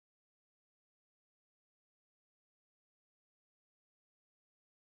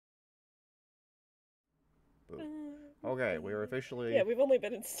Okay, we're officially... Yeah, we've only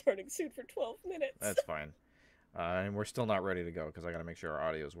been in starting suit for 12 minutes. That's fine. And we're still not ready to go because I gotta make sure our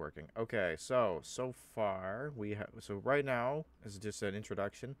audio is working. Okay, so far we have. So right now is just an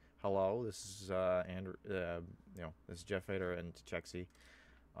introduction. Hello, this is Andrew. This is Jeff Fader and Chexy.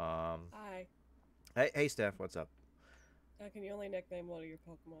 Um, Hi. hey, Steph, what's up? Can you only nickname one of your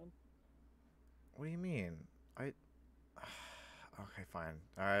Pokemon? What do you mean? I. Okay, fine.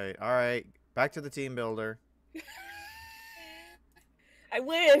 All right. Back to the team builder. I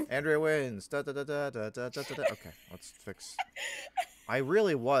win! Andrea wins. Da da da da da da da da. Okay, let's fix. I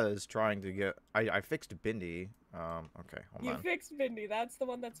really was trying to get. I fixed Bindi. Okay, hold You on. fixed Mindy, that's the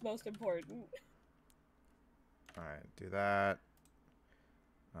one that's most important. All right, do that.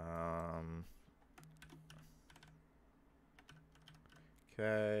 Um.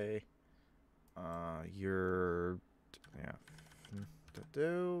 Okay. You're. Yeah.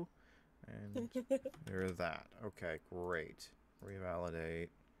 Do. And you're that. Okay, great. Revalidate.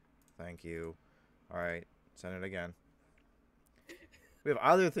 Thank you. All right, send it again. We have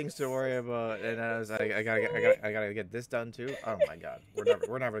other things to worry about, and I gotta get this done too. Oh my god,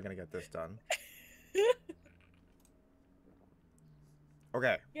 we're never gonna get this done.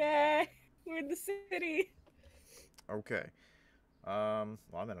 Okay. Yay! We're in the city! Okay. Well,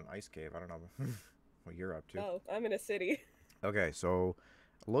 I'm in an ice cave. I don't know what you're up to. Oh, I'm in a city. Okay, so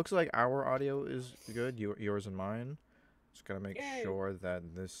looks like our audio is good. Yours and mine. Just gotta make Yay! sure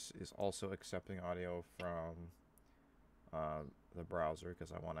that this is also accepting audio from uh, the browser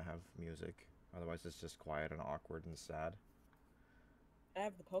because I want to have music. Otherwise, it's just quiet and awkward and sad. I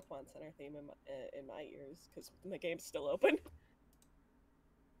have the Pokemon Center theme in my ears, because the game's still open.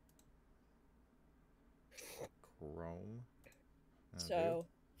 Chrome. So,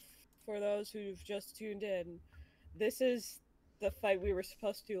 for those who've just tuned in, this is the fight we were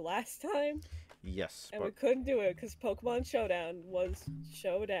supposed to do last time, Yes, and but we couldn't do it because Pokemon Showdown was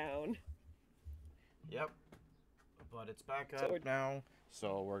Showdown. yep. But it's back So up now,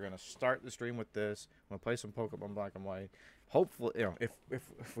 so we're gonna start the stream with this. I'm gonna play some Pokemon Black and White. Hopefully, if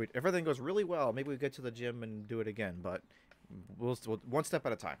everything goes really well, maybe we get to the gym and do it again. But we'll one step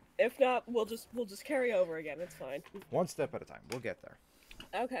at a time. If not, we'll just carry over again. It's fine. One step at a time. We'll get there.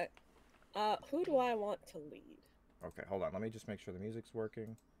 Okay. Who do I want to lead? Okay, hold on. Let me just make sure the music's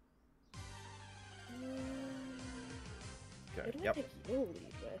working. Okay. Who do I Yep. think you'll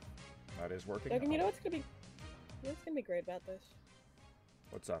lead with? That is working. Logan, you know what's gonna be great about this?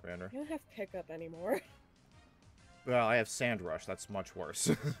 What's up, Andrew? You don't have pickup anymore. Well, I have Sand Rush. That's much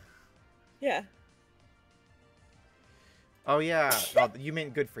worse. Yeah. Oh yeah. Oh, you mean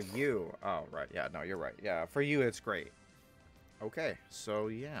good for you? Oh right. Yeah. No, you're right. Yeah, for you it's great. Okay. So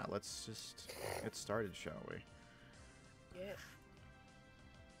yeah, let's just get started, shall we? Yeah.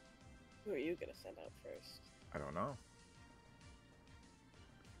 Who are you gonna send out first? I don't know.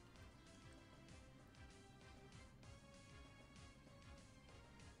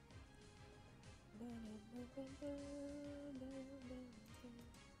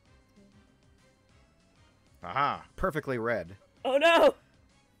 Aha! Perfectly red. Oh no!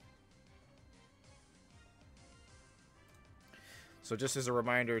 So just as a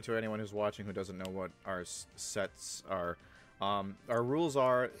reminder to anyone who's watching who doesn't know what our sets are, our rules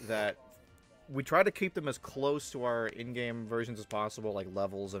are that we try to keep them as close to our in-game versions as possible, like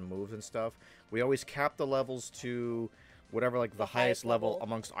levels and moves and stuff. We always cap the levels to whatever like the highest level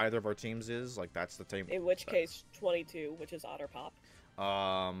amongst either of our teams is. Like that's the team. In which case, 22, which is Otter Pop.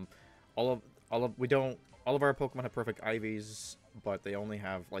 All of our Pokemon have perfect IVs, but they only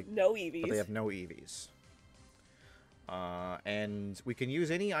have like no EVs. But they have no EVs. And we can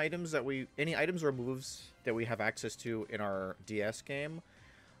use any items or moves that we have access to in our DS game.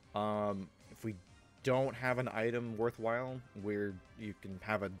 If we don't have an item worthwhile, you can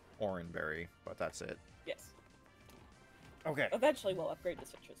have an Oranberry, but that's it. Yes. Okay. Eventually we'll upgrade to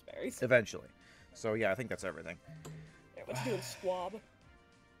citrus berries. Eventually. So yeah, I think that's everything. Yeah, let's do a squab.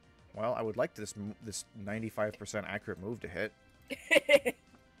 Well, I would like this 95% accurate move to hit.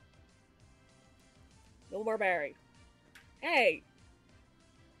 No more berry. Hey!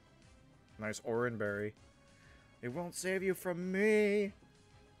 Nice Oranberry. It won't save you from me.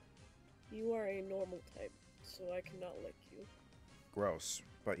 You are a normal type, so I cannot lick you. Gross,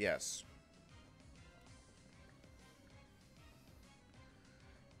 but yes.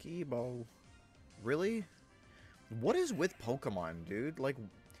 Kibo. Really? What is with Pokemon, dude? Like,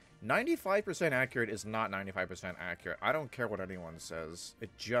 95% accurate is not 95% accurate. I don't care what anyone says. It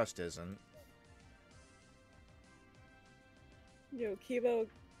just isn't. Yo,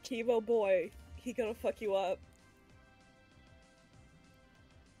 Kibo boy, he gonna fuck you up.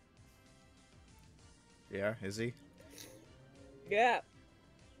 Yeah, is he? Yeah.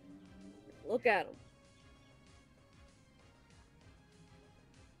 Look at him.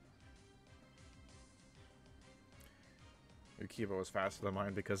 Your keyboard is faster than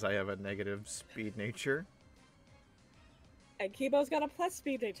mine because I have a negative speed nature. And Kibo's got a plus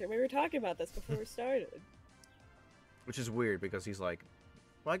speed nature. We were talking about this before we started. Which is weird because he's like...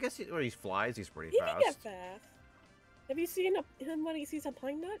 Well, I guess when he flies, he's pretty He fast. can get fast. Have you seen him when he sees a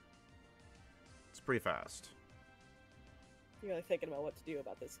pine nut? It's pretty fast. You're really thinking about what to do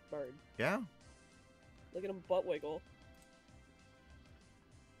about this bird. Yeah? Look at him butt wiggle.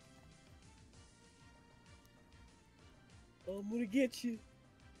 I'm gonna get you.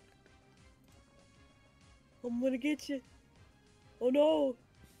 I'm gonna get you. Oh no!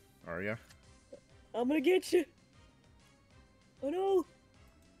 Are ya? I'm gonna get you. Oh no!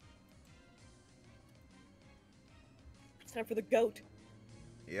 It's time for the goat.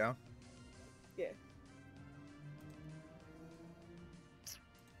 Yeah? Yeah.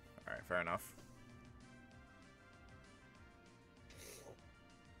 Alright, fair enough.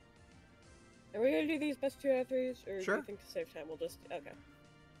 Are we gonna do these best 2 out of 3s, or Sure. do you think to save time we'll just okay?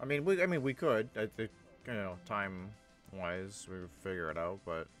 I mean, we could. I think, you know, time-wise, we would figure it out,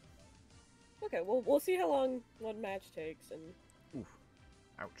 but... Okay, we'll see how long one match takes, and Oof.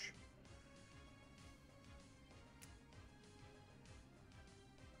 Ouch.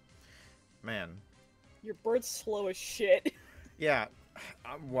 Man. your bird's slow as shit. Yeah,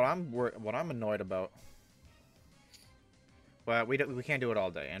 what I'm annoyed about... Well, we can't do it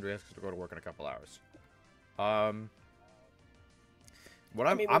all day. Andrea has to go to work in a couple hours. What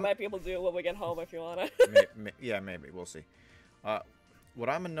I mean, we might be able to do it when we get home if you wanna. yeah, maybe. We'll see. What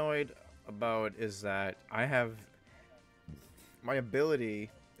I'm annoyed about is that I have... My ability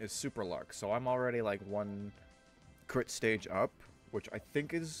is super luck, so I'm already like 1 crit stage up, which I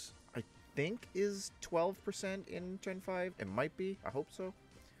think is 12% in Gen 5. It might be. I hope so.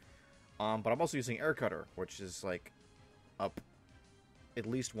 But I'm also using Air Cutter, which is like up at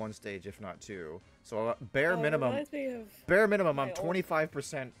least 1 stage, if not 2. So bare minimum, I'm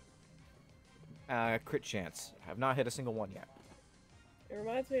 25% crit chance. I have not hit a single one yet. It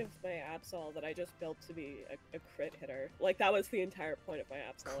reminds me of my Absol that I just built to be a crit hitter. Like, that was the entire point of my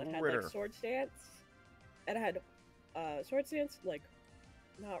Absol. It had, like, Sword Stance. It had, Sword Stance, like,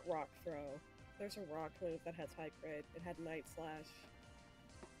 not Rock Throw. There's a Rock move that has high crit. It had Night Slash.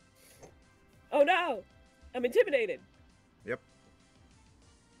 Oh no! I'm intimidated! Yep.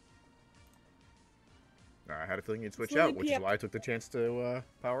 I had a feeling you'd switch out, which is why I took the chance to,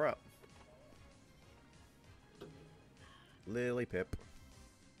 power up. Lily Pip.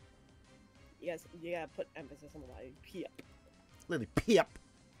 Yes, you gotta put emphasis on the line. Pip. Lily Pip!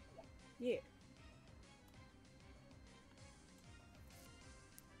 Yeah.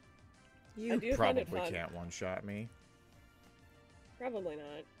 You probably can't one-shot me. Probably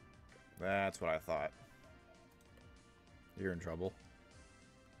not. That's what I thought. You're in trouble.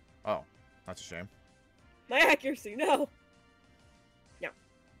 Oh, that's a shame. My accuracy, no! No.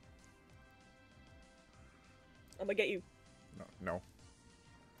 I'm gonna get you. No.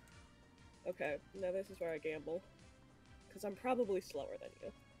 Okay, now this is where I gamble. Because I'm probably slower than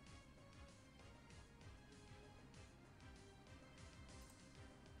you.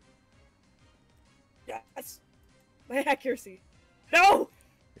 Yes! My accuracy! No!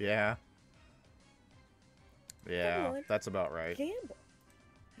 Yeah. Yeah, that's about right. Gamble.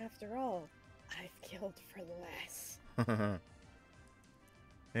 After all, I've killed for less.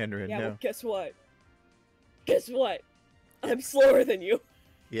 Andrea, yeah, no. well, guess what? Guess what? I'm slower than you.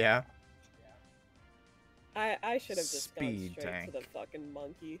 Yeah? I should have just gone Speed straight tank. to the fucking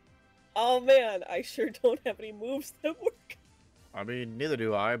monkey. Oh man, I sure don't have any moves that work. I mean, neither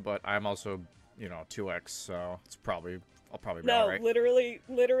do I, but I'm also, you know, 2x, so it's probably... I'll probably be No, alright.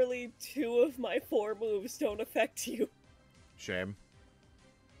 literally 2 of my 4 moves don't affect you. Shame.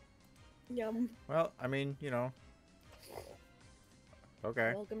 Yum. Well, I mean, you know.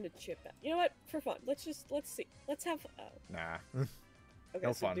 Okay. Welcome to Chip. You know what? For fun, let's see. Let's have. Nah. Okay,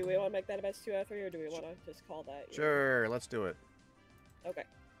 No so fun. do we want to make that a best 2 out of 3, or do we want to just call that? Sure, let's do it. Okay.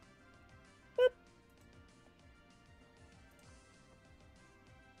 Boop.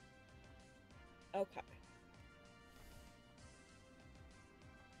 Okay.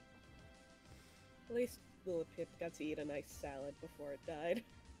 At least Lilith Pip got to eat a nice salad before it died.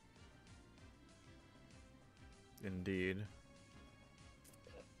 Indeed.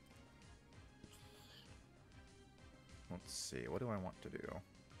 Let's see, what do I want to do?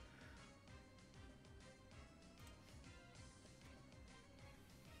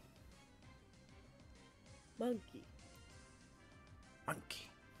 Monkey. Monkey.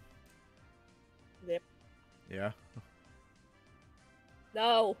 Yep. Yeah?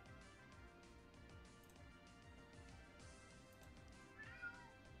 No.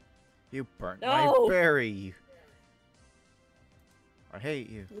 You burnt No. my berry. I hate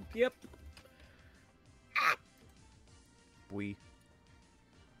you. Yep. We.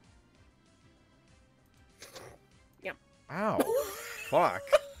 Yep. Ow. Fuck.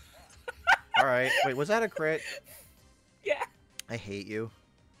 Alright. Wait, was that a crit? Yeah. I hate you.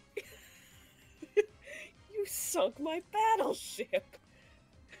 You sunk my battleship.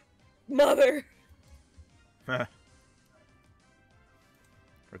 Mother.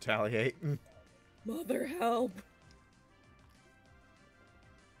 Retaliate. Mother, help.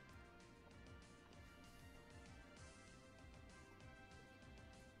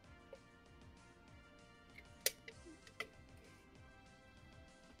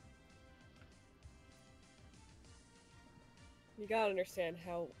 You gotta understand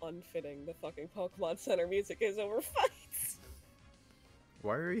how unfitting the fucking Pokemon Center music is over fights.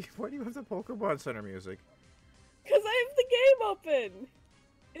 Why do you have the Pokemon Center music? Because I have the game open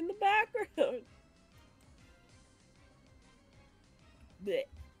in the background. Blech.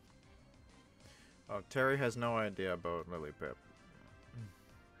 Oh, Terry has no idea about Lily Pip.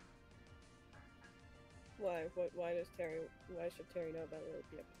 Why? Why does Terry? Why should Terry know about Lily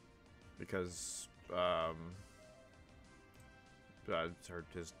Pip? Because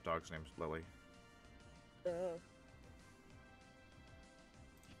his dog's name's Lily. Oh.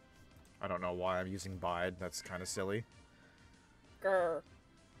 I don't know why I'm using Bide. That's kind of silly. Grr.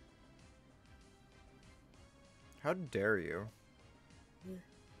 How dare you?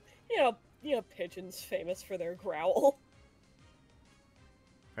 You know, pigeons famous for their growl.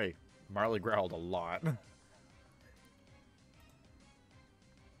 Hey, Marley growled a lot.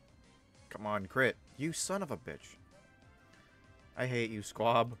 Come on, crit. You son of a bitch. I hate you,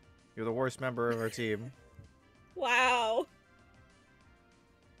 Squab. You're the worst member of our team. Wow.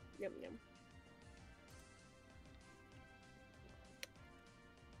 Yum yum.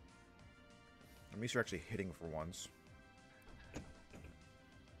 At least you're actually hitting for once. At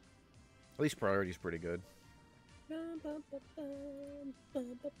least priority's pretty good.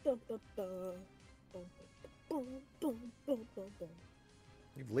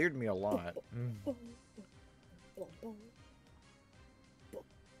 You've leered me a lot.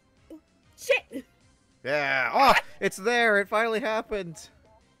 Shit! Yeah! Oh! It's there! It finally happened!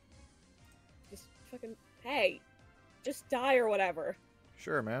 Just fucking... Hey! Just die or whatever.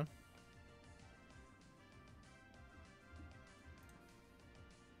 Sure, man.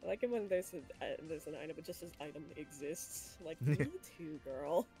 I like it when there's an item, but just as item exists. Like, me too,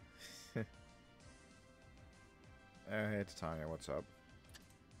 girl. It's Tanya, what's up?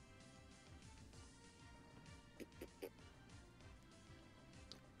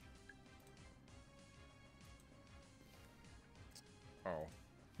 Oh.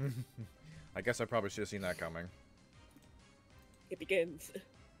 I guess I probably should have seen that coming. It begins.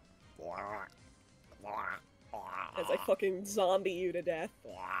 As I fucking zombie you to death.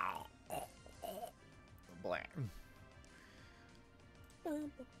 Blah.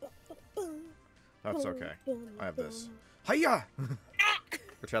 That's okay. I have this. Hiya!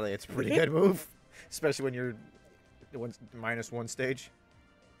 Retaliate's a pretty good move. Especially when you're -1 stage.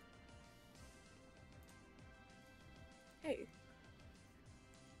 Hey.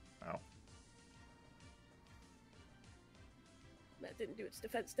 Oh. That didn't do its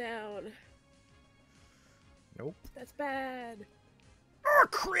defense down. Nope. That's bad. Oh,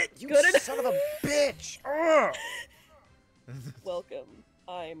 crit! You Good son of a bitch! Oh! Welcome.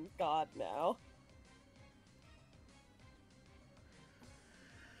 I'm God now.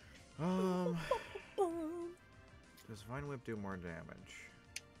 Does Vine Whip do more damage?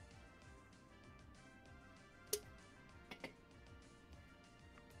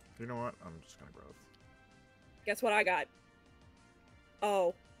 You know what? I'm just gonna growth. Guess what I got?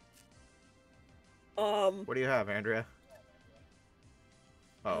 Oh. What do you have, Andrea?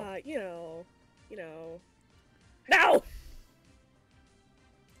 Oh. You know. No!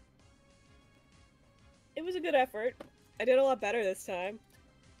 It was a good effort. I did a lot better this time.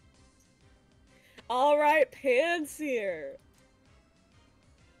 Alright, Panseer!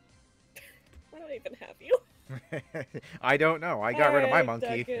 I don't even have you. I don't know. I got rid of my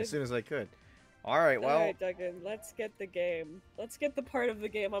monkey Duncan. as soon as I could. Alright, well... Alright, Duncan, let's get the game. Let's get the part of the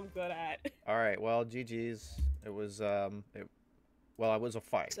game I'm good at. Alright, well, GG's. It was, it was a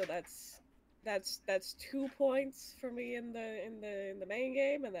fight. So that's 2 points for me in the main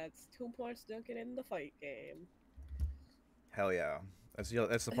game, and that's 2 points Duncan in the fight game. Hell yeah. That's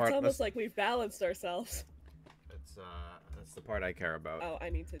the part. It's almost like we've balanced ourselves. That's the part I care about. Oh, I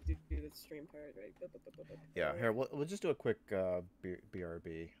need to do the stream part, right? Yeah, here we'll just do a quick BRB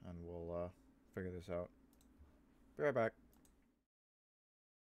and we'll figure this out. Be right back.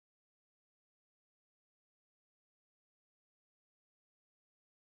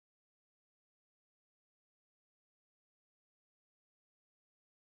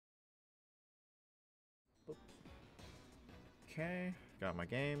 Okay, got my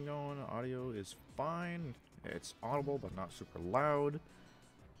game going. Audio is fine. It's audible, but not super loud.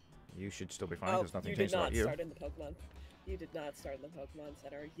 You should still be fine because nothing changed about you. You did not start in the Pokemon. You did not start in the Pokemon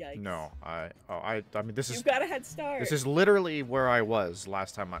Center. Yikes. No, I mean, this is... You've got a head start. This is literally where I was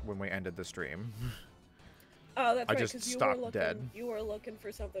last time when we ended the stream. Oh, that's right. I just stopped dead. You were looking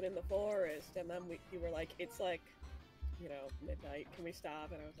for something in the forest, and then you were like, it's like, you know, midnight. Can we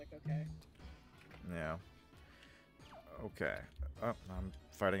stop? And I was like, okay. Yeah. Okay. Oh, I'm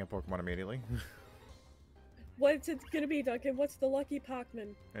fighting a Pokemon immediately. What's it gonna be, Duncan? What's the lucky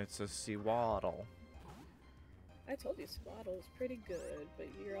Pokemon? It's a Sewaddle. I told you Sewaddle is pretty good, but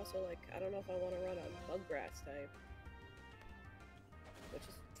you're also like, I don't know if I want to run a Buggrass type. Which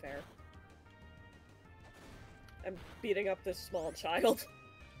is fair. I'm beating up this small child.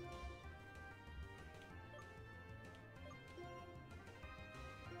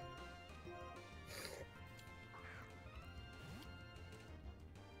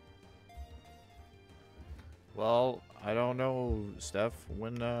 Well, I don't know, Steph.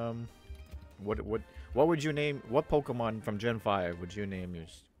 When what would you name? What Pokemon from Gen 5 would you name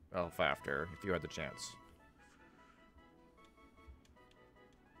yourself after if you had the chance?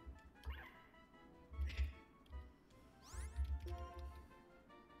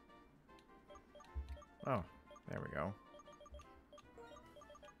 Oh, there we go.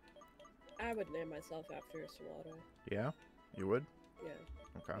 I would name myself after a Sewaddle. Yeah, you would. Yeah.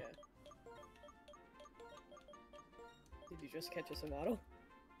 Okay. Yeah. Did you just catch a Sewaddle?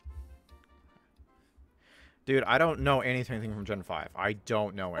 Dude, I don't know anything from Gen 5. I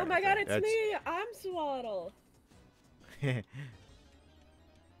don't know anything. Oh my god, it's me! I'm Sewaddle!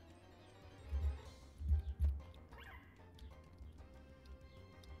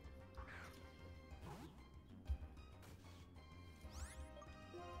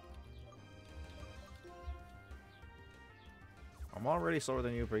 I'm already slower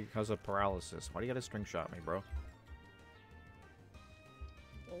than you because of paralysis. Why do you gotta string shot me, bro?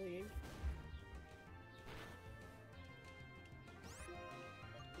 Bullying.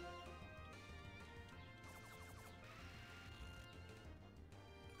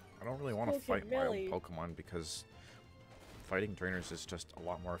 I don't really want to fight my own Pokemon because fighting trainers is just a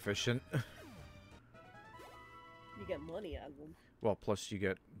lot more efficient. You get money out of them. Well, plus you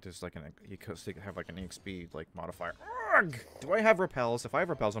get just like you have like an EXP like modifier. Ugh! Do I have repels? If I have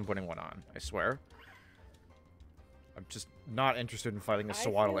repels, I'm putting one on. I swear. I'm just not interested in fighting a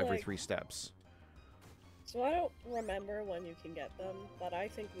Sewaddle every 3 steps. So I don't remember when you can get them, but I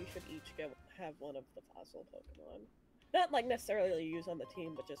think we should each have one of the fossil Pokemon. Not like necessarily use on the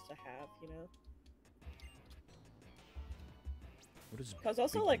team, but just to have, you know. What does Because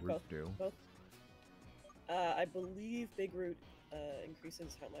also Big like Root do? both. I believe Big Root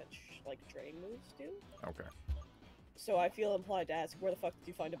increases how much like drain moves do. Okay. So I feel implied to ask, where the fuck did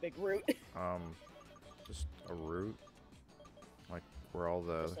you find a Big Root? Just a root. Like where all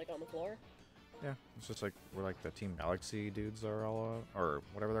the. Just like on the floor. Yeah, it's just like where like the Team Galaxy dudes are all, or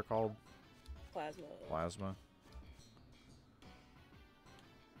whatever they're called. Plasma. Plasma.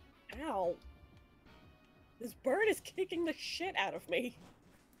 Ow! This bird is kicking the shit out of me.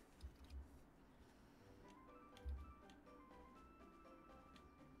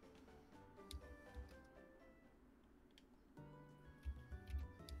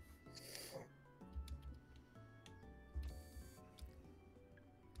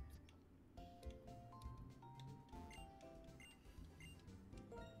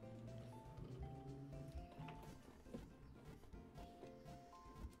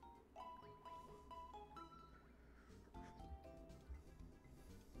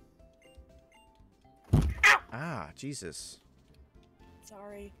 Ah, Jesus.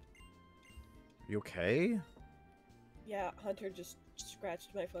 Sorry. You okay? Yeah, Hunter just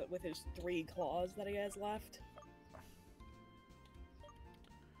scratched my foot with his 3 claws that he has left.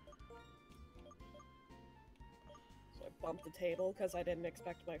 So I bumped the table because I didn't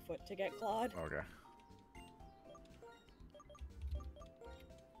expect my foot to get clawed. Okay.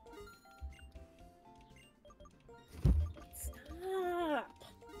 Stop!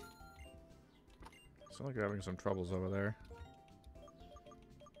 Sound like you're having some troubles over there.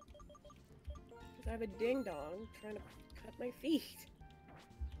 Because I have a ding-dong trying to cut my feet.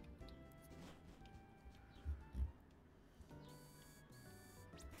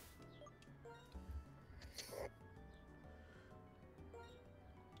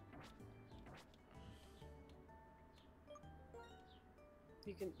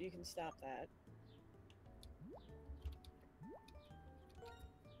 You can stop that.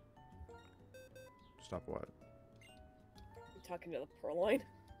 Stop what? I'm talking to the Purloin.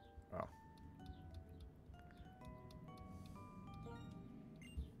 Oh.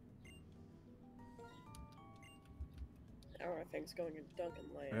 How are things going in Duncan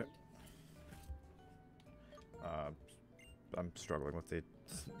Land? I'm struggling with the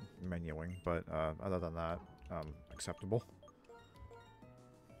menuing, but other than that, acceptable.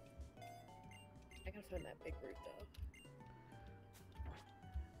 I gotta find that big route though.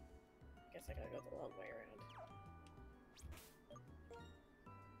 Guess I gotta go the long way around.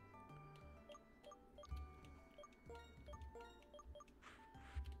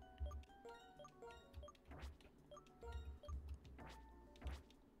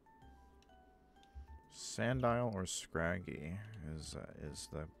 Sandile or Scraggy is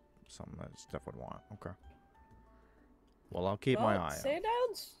the something that Steph would want. Okay. Well, I'll keep my eye out.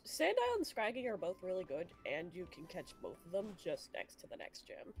 Sandile and Scraggy are both really good, and you can catch both of them just next to the next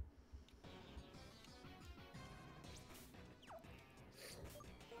gym.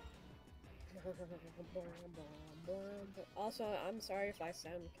 Also, I'm sorry if I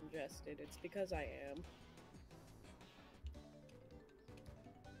sound congested. It's because I am.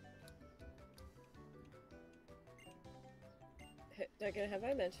 Duncan, have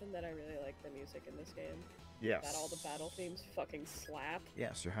I mentioned that I really like the music in this game? Yes. That all the battle themes fucking slap?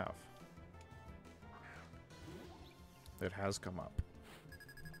 Yes, you have. It has come up.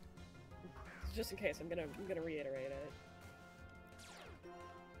 Just in case, I'm gonna reiterate it.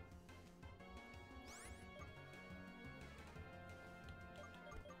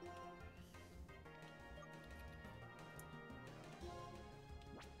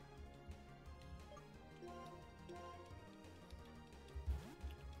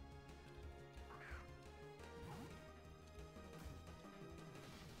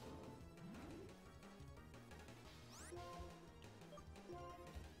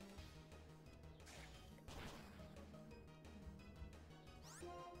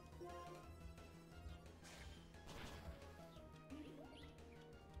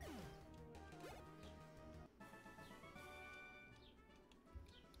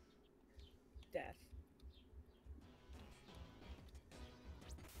 Death.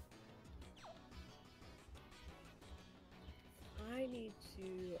 I need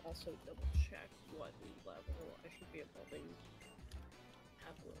to also double check what level I should be evolving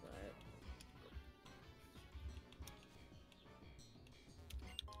Apple at.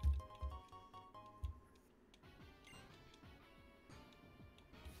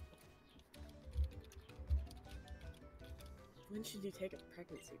 When should you take a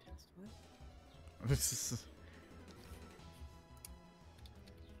pregnancy test? What?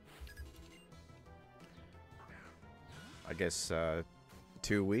 I guess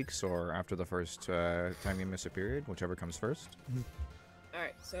 2 weeks or after the first time you miss a period, whichever comes first.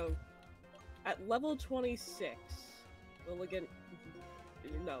 Alright, so at level 26, Lilligan.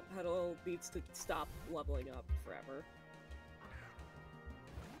 No, Petal needs to stop leveling up forever.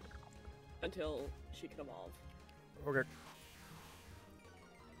 Until she can evolve. Okay.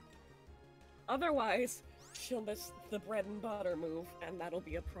 Otherwise, she'll miss the bread and butter move, and that'll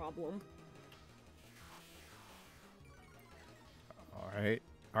be a problem. Alright.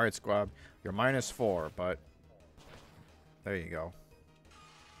 Alright, squad. You're -4, but... There you go.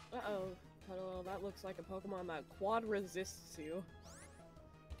 Uh-oh. Petal, that looks like a Pokemon that quad resists you.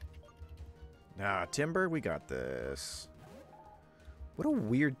 Nah, Timber, we got this. What a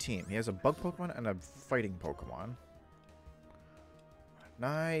weird team. He has a bug Pokemon and a fighting Pokemon.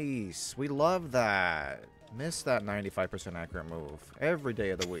 Nice. We love that. Miss that 95% accurate move every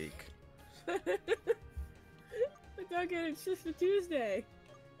day of the week. Duncan, it's just a Tuesday.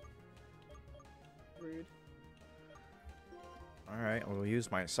 Rude. Alright, we'll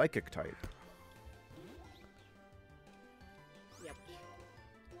use my Psychic type. Yep.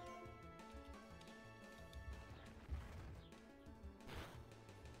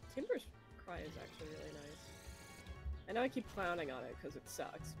 Timber's cry is actually really nice. I know I keep clowning on it because it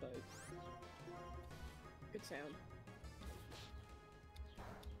sucks, but good sound.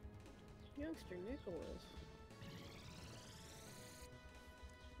 Youngster Nicholas.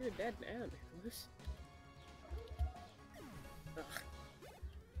 You're dead now, Nicholas. Ugh.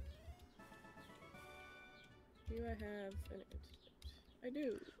 Do I have an instant? I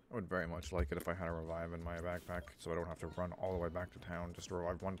do. I would very much like it if I had a revive in my backpack, so I don't have to run all the way back to town just to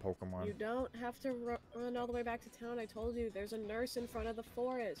revive one Pokemon. You don't have to run all the way back to town. I told you, there's a nurse in front of the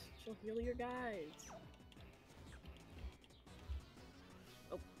forest. She'll heal your guys.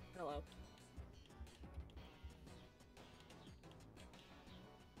 Oh, hello.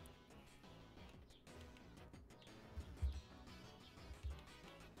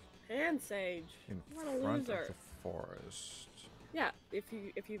 Hand Sage. In What a front loser. of the forest. Yeah, if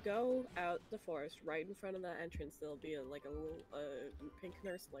you go out the forest, right in front of the entrance, there'll be a little pink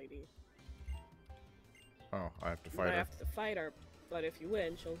nurse lady. Oh, I have to You fight might her. have to fight her, but if you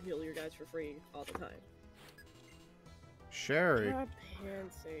win, she'll heal your guys for free all the time. Sherry. God,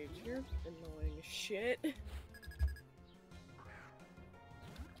 Hand Sage, you're annoying as shit. Okay,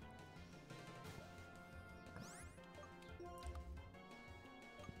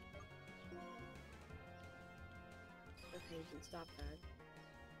 you can stop that.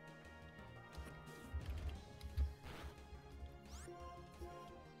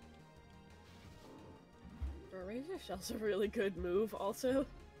 Razor Shell's a really good move, also.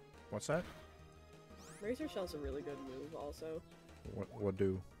 What's that? Razor Shell's a really good move, also. What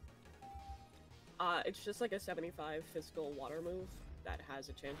do? It's just like a 75 physical water move that has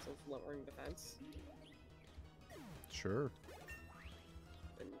a chance of lowering defense. Sure.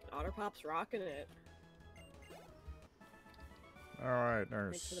 And Otterpop's rocking it. Alright,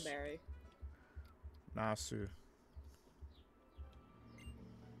 nurse. Thanks for the berry. Nasu.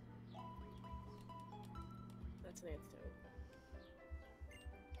 That's an ant stone.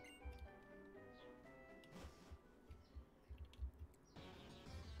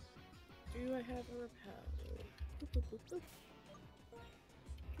 Do I have a repel? Boop, boop, boop, boop.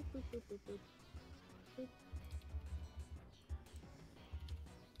 Boop, boop, boop, boop, boop. Boop.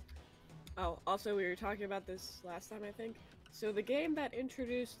 Oh, also we were talking about this last time, I think. So the game that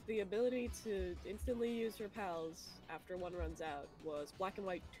introduced the ability to instantly use repels after one runs out was Black and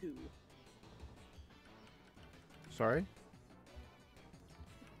White 2. Sorry?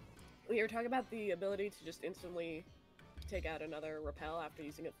 We were talking about the ability to just instantly take out another repel after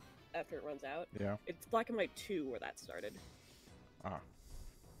using it after it runs out. Yeah. It's Black and White 2 where that started. Ah.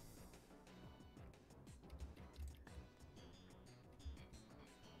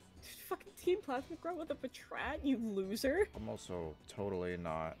 Fucking Team Plasma grow with a Patrat, you loser! I'm also totally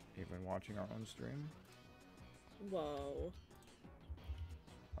not even watching our own stream. Whoa.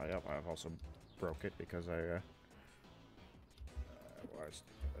 Oh, yep, I've also broke it because I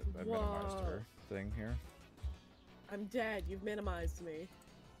minimized Whoa. her thing here. I'm dead, you've minimized me.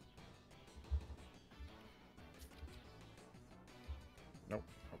 Nope.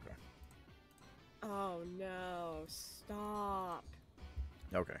 Okay. Oh no, stop.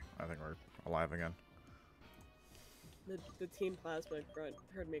 Okay, I think we're alive again. The Team Plasma grunt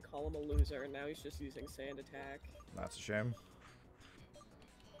heard me call him a loser, and now he's just using Sand Attack. That's a shame.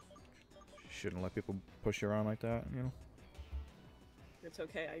 Shouldn't let people push you around like that, you know? It's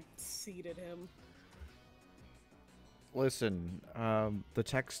okay, I seeded him. Listen, the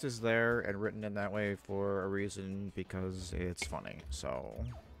text is there and written in that way for a reason because it's funny, so...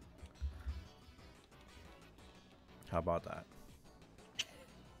 How about that?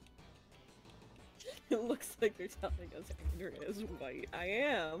 It looks like they're telling us Andrew is white. I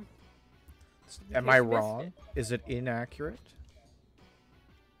am. Am I wrong? Is it inaccurate?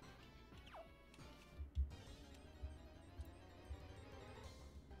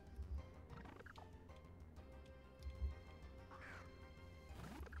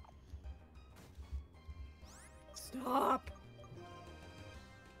 Stop!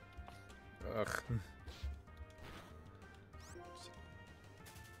 Ugh.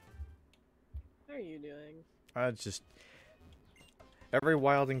 How are you doing? Just... Every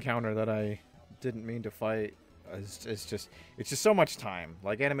wild encounter that I didn't mean to fight, it's just so much time.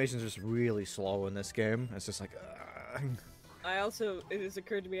 Like, animation's just really slow in this game. It's just like... It has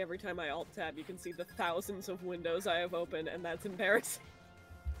occurred to me every time I alt-tab, you can see the thousands of windows I have open, and that's embarrassing.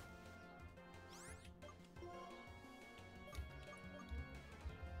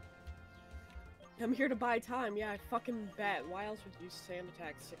 I'm here to buy time, yeah, I fucking bet. Why else would you use Sand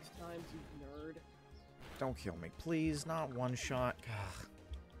Attack 6 times, you nerd? Don't kill me, please. Not one shot. Ugh.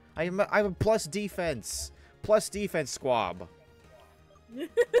 I'm a plus defense. Plus defense squab.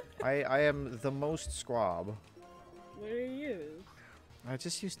 I am the most squab. What do you use? I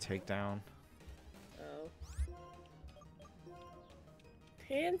just use takedown. Oh.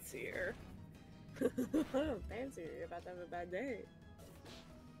 Pansier. Pansier, you're about to have a bad day.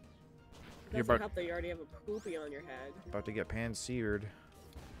 It doesn't help that you already have a poopy on your head. About to get pan-seared.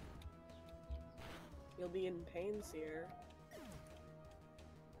 You'll be in Pansier.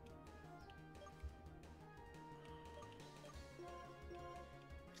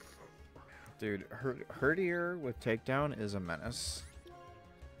 Dude, Herdier with takedown is a menace.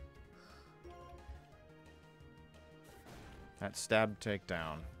 That stab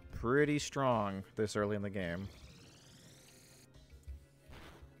takedown. Pretty strong this early in the game.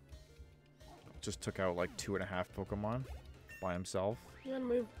 Just took out like 2.5 Pokemon by himself. You wanna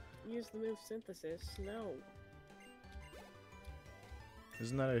move? use the move Synthesis. No.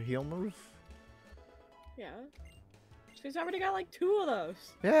 Isn't that a heal move? Yeah. She's already got like 2 of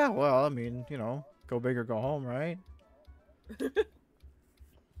those. Yeah, well, I mean, you know, go big or go home, right? I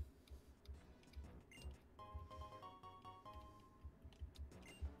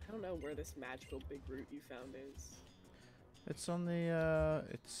don't know where this magical big root you found is. It's on the,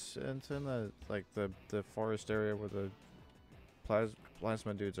 it's in the, like, the forest area where the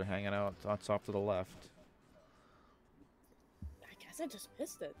plasma dudes are hanging out. It's off to the left. I guess I just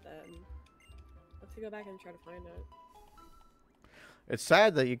missed it then. Let's go back and try to find it. It's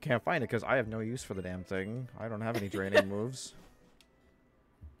sad that you can't find it because I have no use for the damn thing. I don't have any draining moves.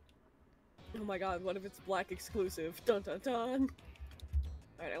 Oh my god, what if it's black exclusive? Dun dun dun!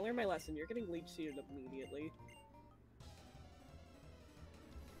 Alright, I learned my lesson. You're getting leech seeded immediately.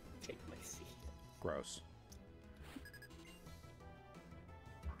 Take my seed. Gross.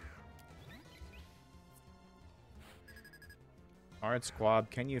 Alright,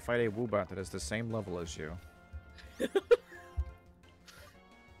 squad, can you fight a Woobat that is the same level as you?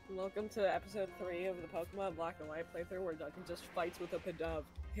 Welcome to episode 3 of the Pokemon Black and White playthrough where Duncan just fights with a Pidove,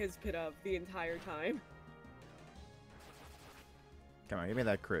 his Pidove, the entire time. Come on, give me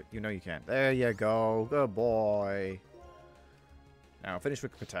that crit. You know you can. There you go. Good boy. Now finish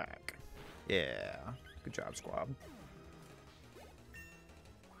with attack. Yeah. Good job, squad.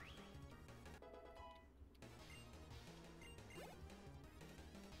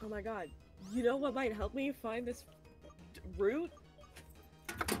 Oh my god. You know what might help me find this route?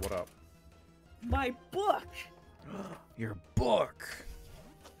 What up? My book! Your book!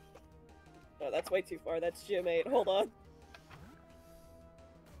 Oh, that's way too far. That's Gym 8. Hold on.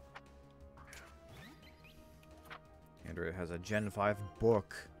 Andrea has a Gen 5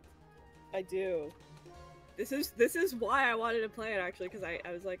 book. I do. This is why I wanted to play it, actually, because I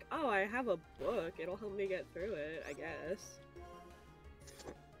was like, oh, I have a book. It'll help me get through it, I guess.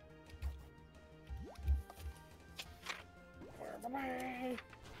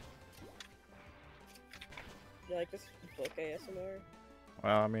 You like this book ASMR?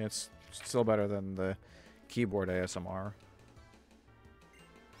 Well, I mean, it's still better than the keyboard ASMR.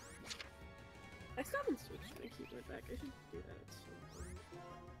 I still haven't switched my keyboard back. I should do that at some point.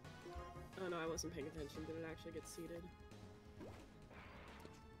 Oh no, I wasn't paying attention. Did it actually get seated?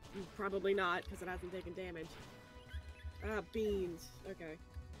 Probably not, because it hasn't taken damage. Ah, beans. Okay.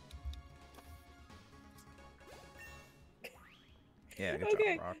 Yeah, good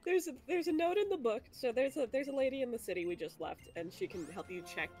okay, job, Rock. there's a note in the book. So there's a lady in the city we just left, and she can help you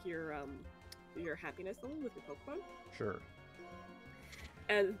check your happiness level with your Pokemon. Sure.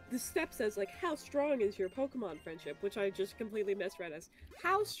 And the step says, like, how strong is your Pokemon friendship? Which I just completely misread as,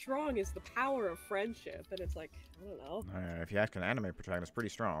 how strong is the power of friendship? And it's like, I don't know. If you ask an anime protagonist, pretty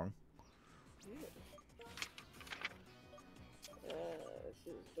strong. This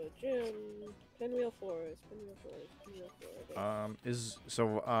is the gym. Pinwheel Forest, Pinwheel Forest, Pinwheel Forest.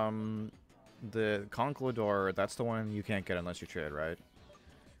 The Conquilidor, that's the one you can't get unless you trade, right?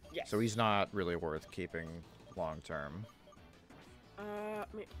 Yes. So he's not really worth keeping long term.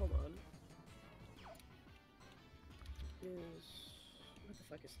 Wait, hold on. What the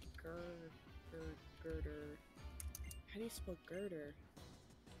fuck is girder? How do you spell girder?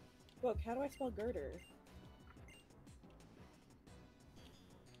 Look, how do I spell girder?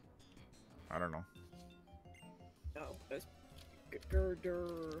 I don't know. Oh, it's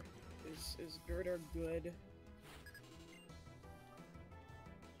girder. Is girder good?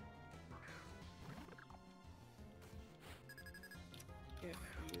 If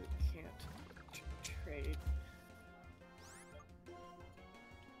you can't trade.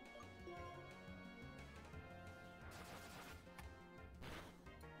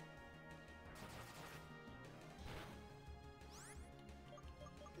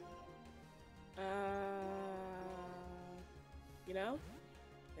 You know,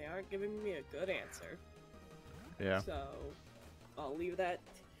 they aren't giving me a good answer. Yeah. So, I'll leave that.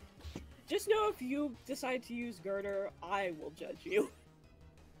 Just know if you decide to use girder, I will judge you.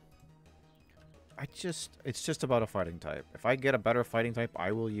 It's just about a fighting type. If I get a better fighting type,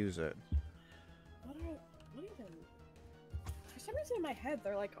 I will use it. What even? For some reason in my head,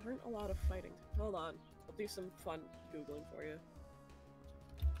 there like aren't a lot of fighting. Hold on, I'll do some fun googling for you.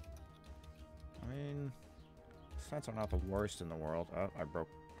 I mean, stats are not the worst in the world. Oh,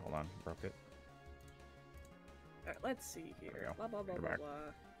 hold on, broke it. Alright, let's see here. Blah blah blah blah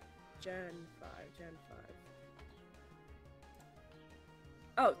blah. Gen 5, Gen 5.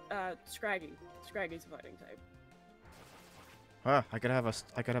 Oh, Scraggy. Scraggy's a fighting type. Huh, I could have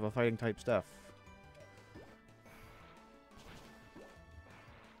a fighting type stuff.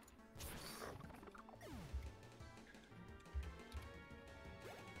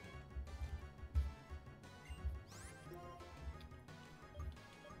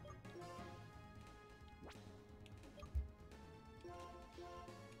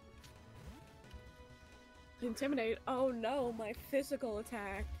 Intimidate. Oh no, my physical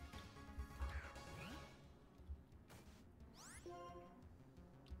attack.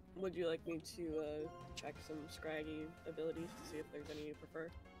 Would you like me to check some scraggy abilities to see if there's any you prefer?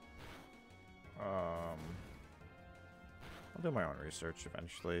 I'll do my own research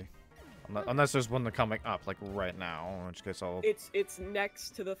eventually. Unless there's one coming up, like right now, in which case I'll... It's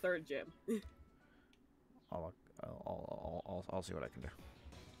next to the third gym. I'll see what I can do.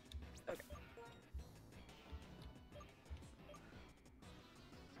 Okay.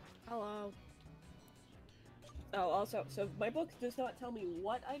 Hello. Oh, also, so my book does not tell me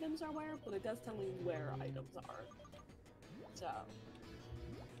what items are where, but it does tell me where items are. So...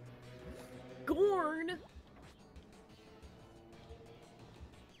 Gorn!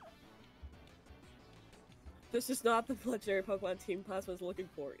 This is not the legendary Pokemon Team Plasma is looking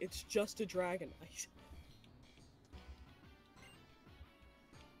for. It's just a Dragonite.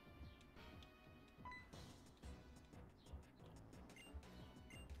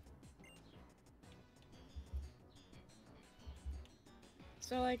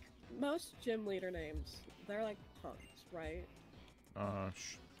 So, like, most gym leader names, they're like puns, right?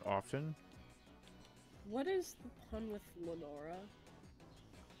 Often. What is the pun with Lenora?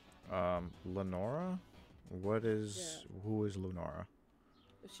 Lenora? What is... Yeah. Who is Lenora?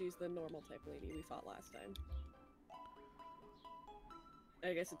 She's the normal type lady we fought last time.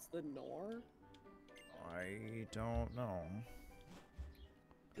 I guess it's the Nor? I don't know.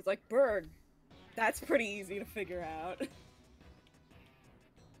 It's like, Berg! That's pretty easy to figure out.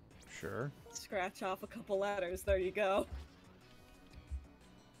 Sure. Scratch off a couple letters, there you go.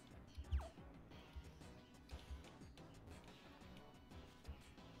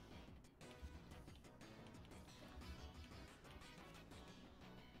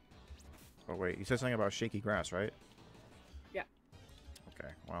 Oh wait, you said something about shaky grass, right? Yeah.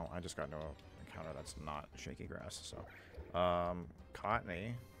 Okay, well, I just got no encounter that's not shaky grass, so...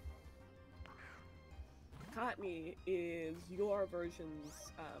 Cottony. Cottony is your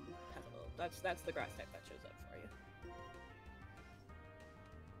version's, petal. That's the grass type that shows up for you.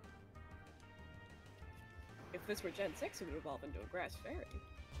 If this were Gen 6, it would evolve into a grass fairy.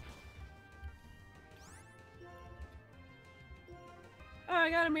 Oh, I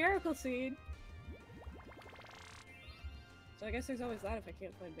got a miracle seed! So I guess there's always that if I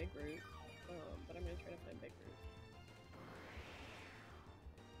can't find Big Root. But I'm gonna try to find Big Root.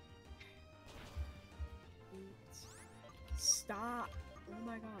 Stop! Oh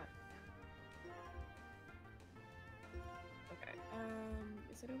my god. Okay,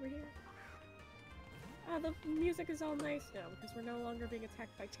 is it over here? Oh, the music is all nice now because we're no longer being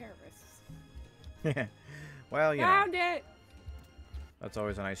attacked by terrorists. Well, you Found know. it! That's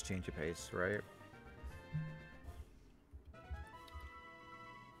always a nice change of pace, right?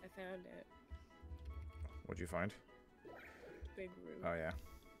 I found it. What'd you find? Big Root. Oh, yeah.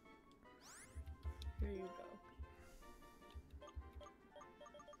 Here you go.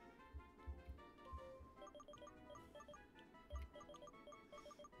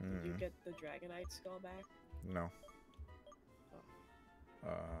 Did you get the Dragonite skull back? No. Oh.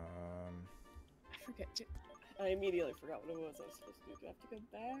 I forget. I immediately forgot what it was I was supposed to do. Do I have to go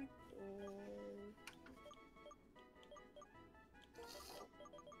back?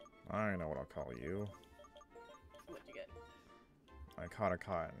 I know what I'll call you. What'd you get? I caught a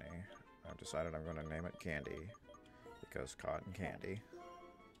Cottony. I've decided I'm going to name it Candy. Because cotton candy.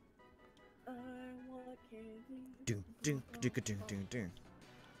 I want candy. Ding, ding, ding, ding, ding, ding.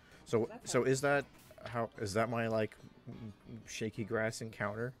 So is that my like shaky grass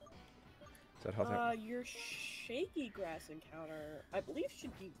encounter? Is that how that? Your shaky grass encounter, I believe,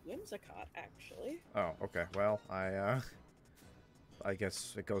 should be Whimsicott, actually. Oh, okay. Well, I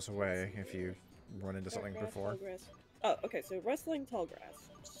guess it goes away if you run into something before. Oh, okay. So wrestling tall grass.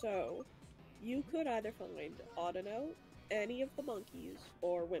 So you could either find Audino, any of the monkeys,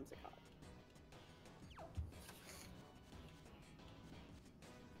 or Whimsicott.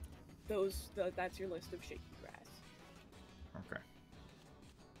 That's your list of shaky grass. Okay.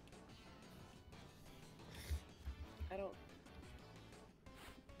 I don't...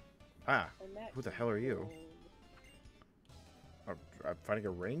 Ah, who the hell are you? Oh, I'm fighting a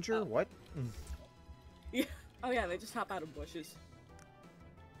ranger? Oh. What? Yeah. Oh yeah, they just hop out of bushes.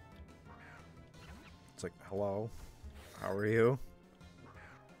 It's like, hello? How are you?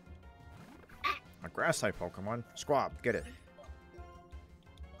 A grass type Pokemon. Squab, get it.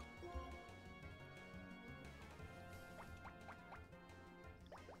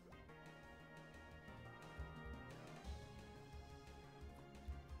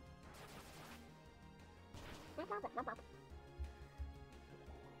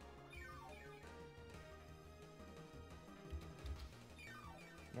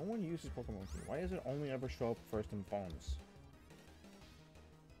 No one uses Pokemon Key. Why does it only ever show up first in phones?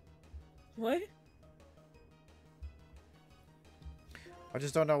 What? I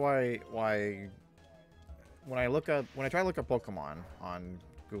just don't know why when I try to look up Pokemon on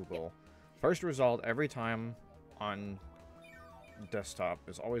Google, first result every time on desktop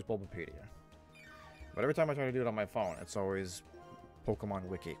is always Bulbapedia. But every time I try to do it on my phone, it's always Pokemon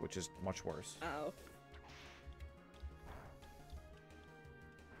Wiki, which is much worse. Oh.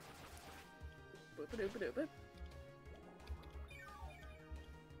 Boop-a-doop-a-doop-a.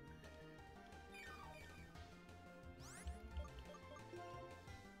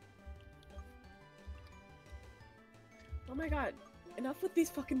 Oh my god, enough with these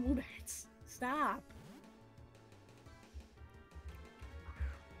fucking Woobats. Stop.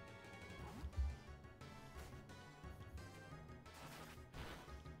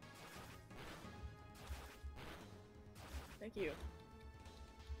 Thank you.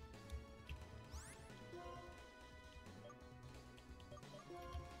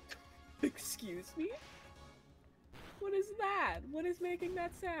 Excuse me? What is that? What is making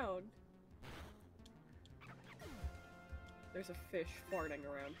that sound? There's a fish farting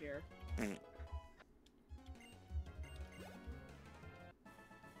around here.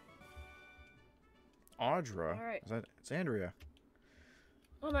 Audra? Alright. It's Andrea.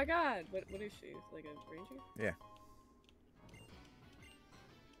 Oh my god! What is she? Like a ranger? Yeah.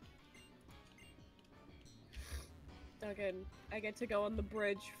 Again, I get to go on the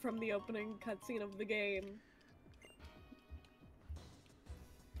bridge from the opening cutscene of the game. Do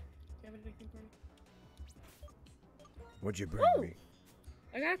you have anything for me? What'd you bring me?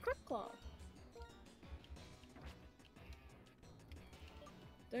 I got a Quick Claw.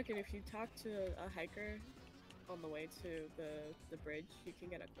 Duncan, if you talk to a hiker on the way to the bridge, you can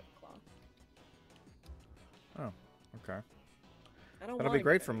get a Quick Claw. Oh, okay. That'll be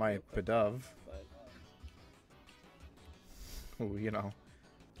great for my Pidove. But... Who, you know,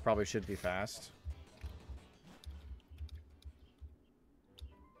 probably should be fast.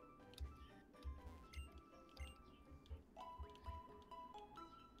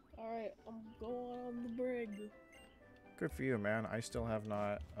 Alright, I'm going on the brig. Good for you, man. I still have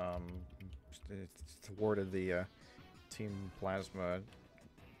not thwarted the Team Plasma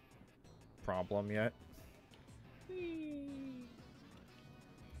problem yet. Whee.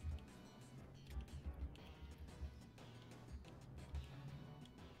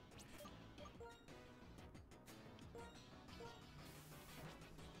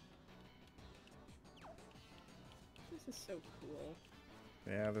 This is so cool.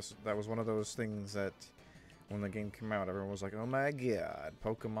 Yeah, that was one of those things that when the game came out, everyone was like, "Oh my god,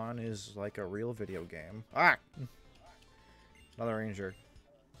 Pokemon is like a real video game." Ah, another ranger.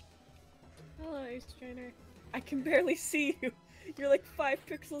 Hello, Ace Trainer. I can barely see you. You're like 5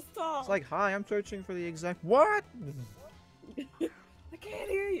 pixels tall. It's like, "Hi, I'm searching for the exact what." I can't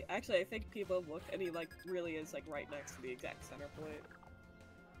hear you. Actually, I think people have looked, and he like really is like right next to the exact center point.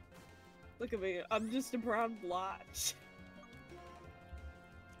 Look at me. I'm just a brown blotch.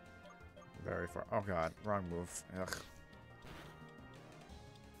 Very far. Oh god, wrong move. Ugh.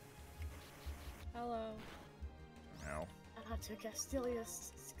 Hello. Ow. To Castelia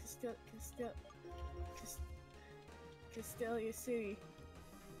City.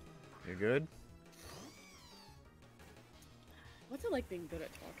 You good? What's it like being good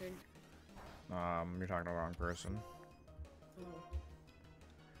at talking? You're talking to the wrong person. Oh.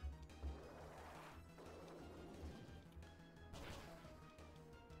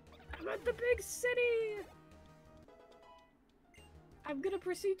 I'm at the big city! I'm gonna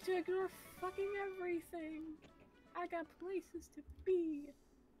proceed to ignore fucking everything. I got places to be.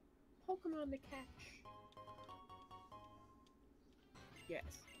 Pokemon to catch.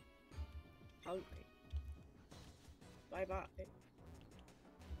 Yes. Hungry. Bye-bye.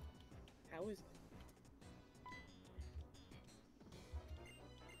 How is it?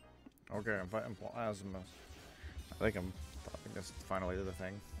 Okay, I'm fighting Plasma. I think that's finally the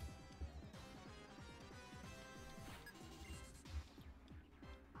thing.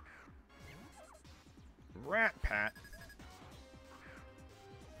 Rat Pat.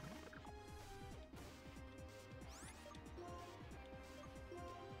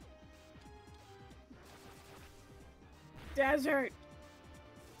 Desert!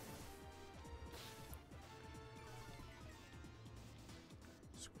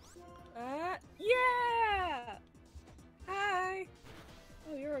 Yeah! Hi!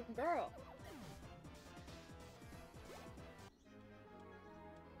 Oh, you're a girl.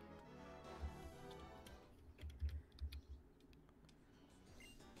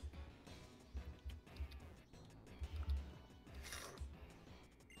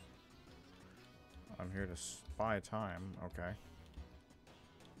 I'm here to buy time. Okay.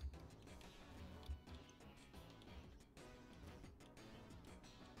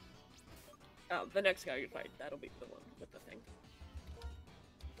 Oh, the next guy you fight, that'll be the one with the thing.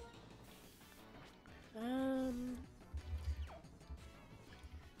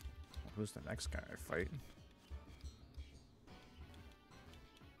 Who's the next guy I fight?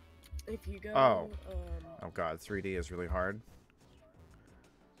 If you go... Oh. Oh god, 3D is really hard.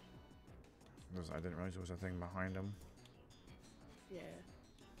 I didn't realize there was a thing behind him. Yeah.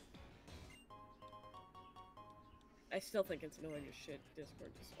 I still think it's annoying as shit.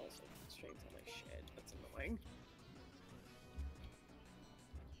 Discord just also constrains on my shit. That's annoying.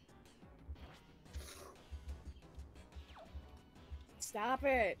 Stop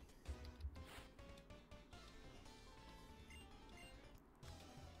it!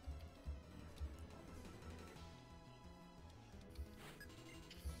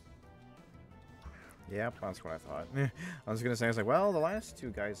 Yep, that's what I thought. I was gonna say, I was like, well, the last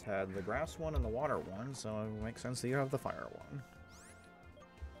two guys had the grass one and the water one, so it makes sense that you have the fire one.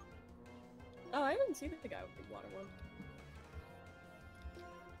 Oh, I didn't see the guy with the water one.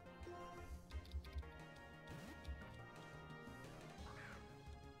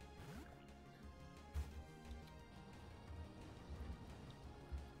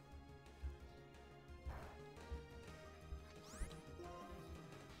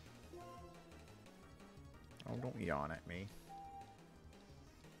 Oh, don't yawn at me.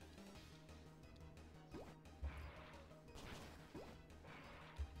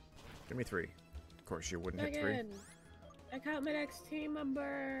 Give me 3. Of course you wouldn't hit 3. I caught my next team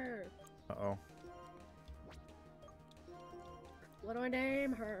member! Uh-oh. What do I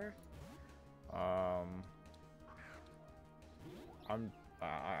name her? I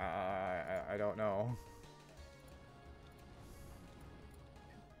don't know.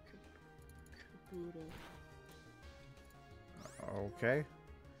 Caboodle. Okay.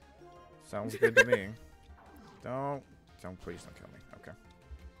 Sounds good to me. Please don't kill me. Okay.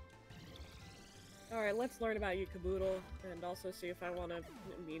 Alright, let's learn about you, Caboodle, and also see if I want to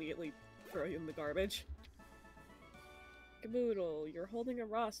immediately throw you in the garbage. Caboodle, you're holding a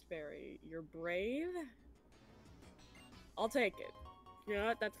Rostberry. You're brave? I'll take it. You know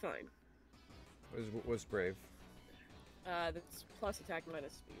what? That's fine. Was brave. That's plus attack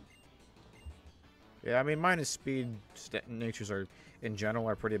minus speed. Yeah, I mean, minus speed natures are, in general,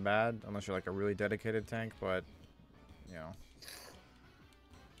 are pretty bad, unless you're like a really dedicated tank, but, you know.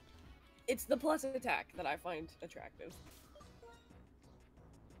 It's the plus attack that I find attractive.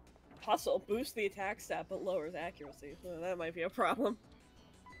 Hustle boosts the attack stat but lowers accuracy. So that might be a problem.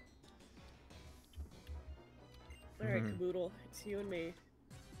 Alright, Caboodle, it's you and me.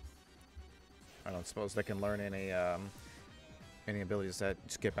 I don't suppose they can learn any abilities that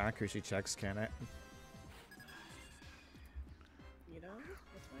skip accuracy checks, can it? You know?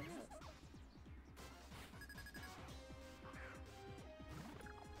 Let's find out.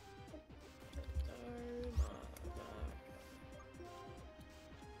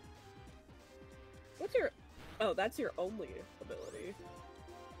 What's your... Oh, that's your only ability.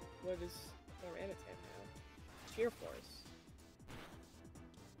 What is Orangutan now? Sheer Force.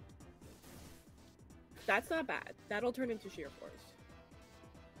 That's not bad. That'll turn into Sheer Force.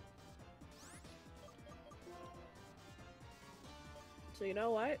 So you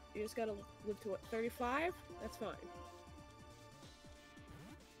know what? You just gotta live to what, 35? That's fine.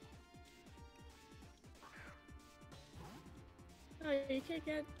 Oh, you can't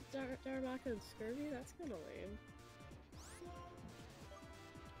get Darmaka and Scurvy? That's kinda lame.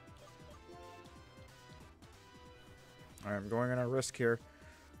 Alright, I'm going on a risk here.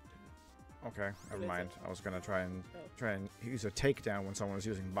 Okay, never mind. I was gonna try and use a takedown when someone was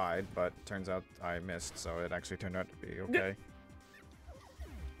using Bide, but turns out I missed, so it actually turned out to be okay.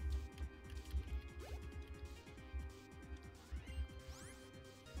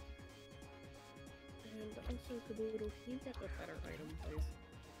 And also, Caboodle, can you get a better item, please?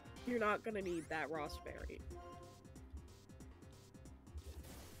 You're not gonna need that Rostberry.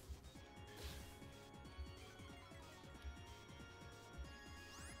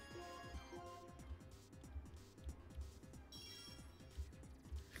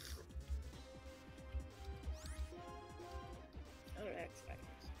 Other X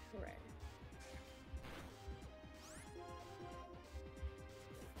Factors. Hooray.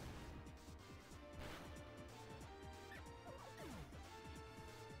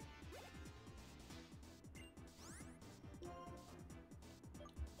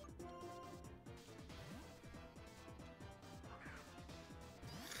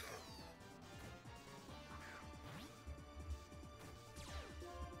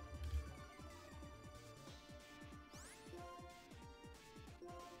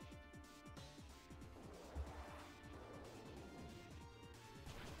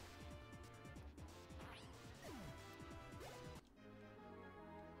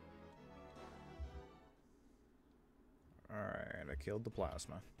 killed the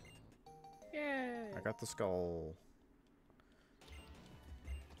plasma. Yay! I got the skull.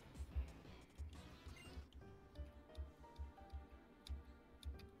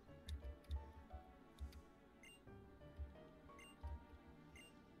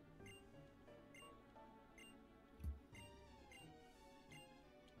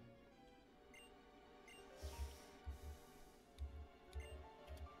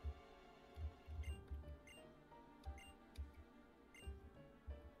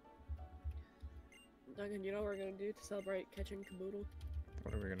 Duncan, you know what we're gonna do to celebrate catching Caboodle?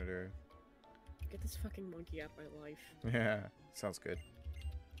 What are we gonna do? Get this fucking monkey out of my life. Yeah, sounds good.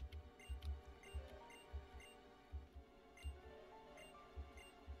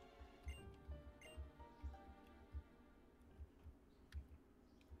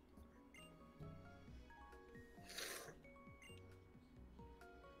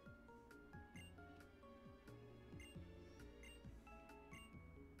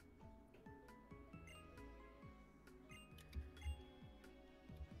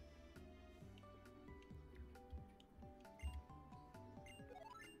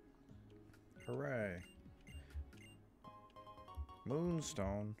 Hooray.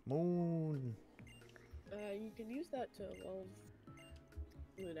 Moonstone. Moon. You can use that to evolve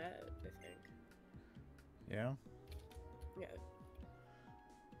Lunette, I think. Yeah? Yeah.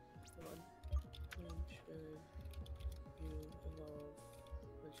 Hold on. When should you evolve?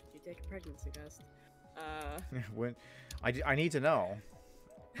 When should you take a pregnancy test? When I need to know.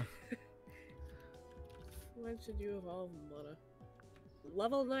 When should you evolve, Lana?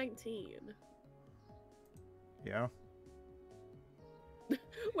 Level 19. Yeah?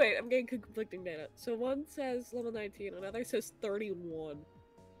 Wait, I'm getting conflicting data. So one says level 19, another says 31.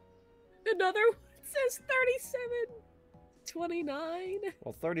 Another one says 37. 29.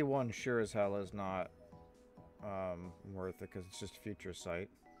 Well, 31 sure as hell is not worth it because it's just future sight.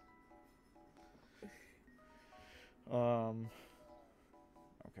 Okay,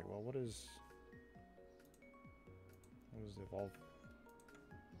 well, what is the evolve?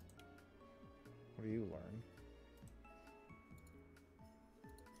 What do you learn?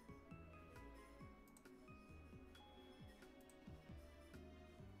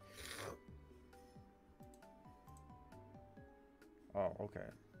 Oh, okay.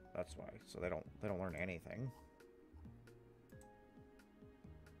 That's why. So they don't learn anything.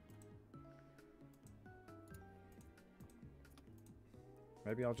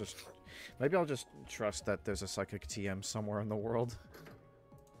 Maybe I'll just trust that there's a psychic TM somewhere in the world.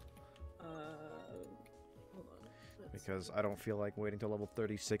 Hold on. Because I don't feel like waiting till level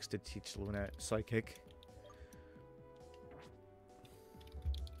 36 to teach Lunette Psychic.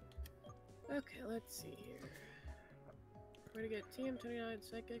 Okay, let's see here. We're gonna get TM29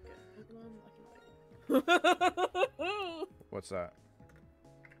 Psychic and Pokemon Black and White. What's that?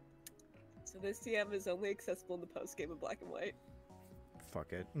 So this TM is only accessible in the post game of Black and White.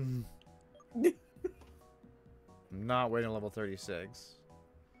 Fuck it. I'm not waiting till level 36.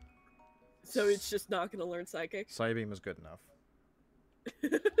 So it's just not gonna learn Psychic? Psybeam is good enough.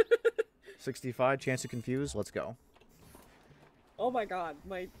 65, chance to confuse, let's go. Oh my god,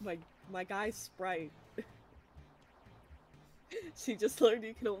 my guy's Sprite. She just learned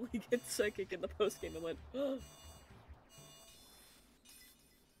you can only get Psychic in the post game and went, oh.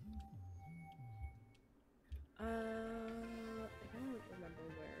 I don't remember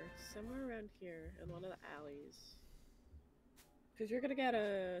where. Somewhere around here in one of the alleys. Because you're gonna get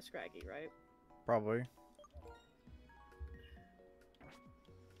a Scraggy, right? Probably.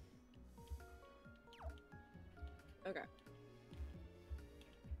 Okay.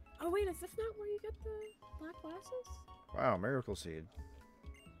 Oh wait, is this not where you get the black glasses? Wow, Miracle Seed.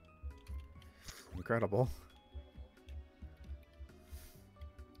 Incredible.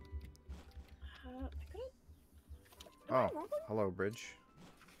 I couldn't... Oh, hello, bridge.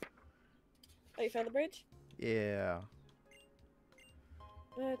 Oh, you found the bridge? Yeah.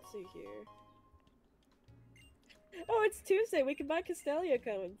 Let's see here. Oh, it's Tuesday. We can buy Castelia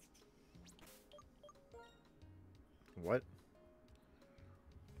cones. What?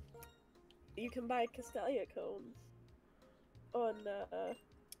 You can buy Castelia cones on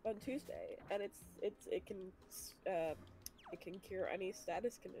Tuesday, and it can cure any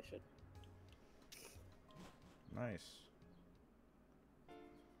status condition. Nice.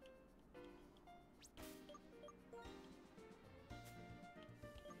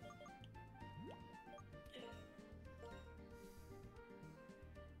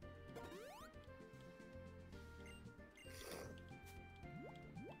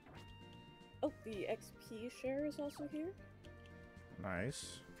 Oh, the XP share is also here.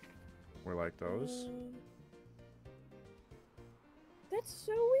 Nice. We like those. That's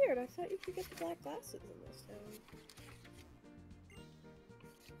so weird. I thought you could get the black glasses in this town.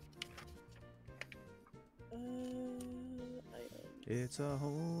 Items. It's a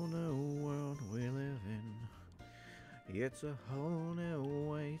whole new world we live in. It's a whole new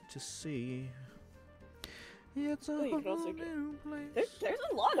way to see. It's a whole new place. There's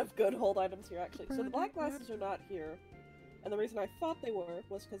a lot of good hold items here, actually. So the black glasses are not here. And the reason I thought they were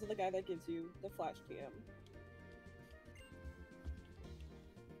was because of the guy that gives you the flash cam.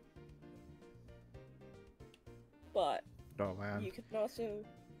 But oh man, you can also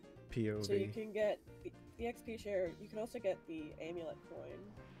POV. So you can get the XP share. You can also get the amulet coin.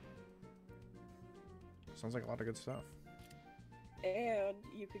 Sounds like a lot of good stuff. And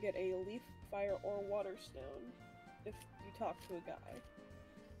you could get a leaf, fire, or water stone if you talk to a guy.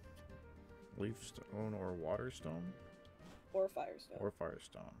 Leaf stone or water stone? Or firestone. Or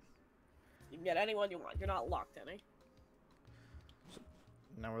firestone. You can get anyone you want. You're not locked any. So,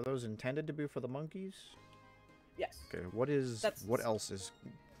 now, are those intended to be for the monkeys? Yes. Okay. What else is?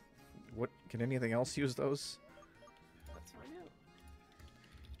 What can anything else use those? Let's find out.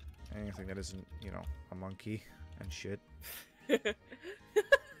 Anything that isn't, you know, a monkey and shit. Okay.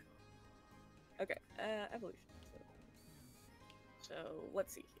 Evolution. So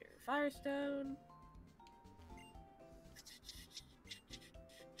let's see here. Firestone.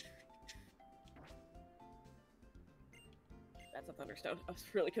 That's a thunderstone. I was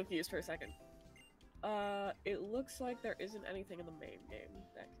really confused for a second. It looks like there isn't anything in the main game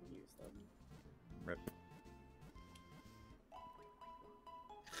that can use them. Rip.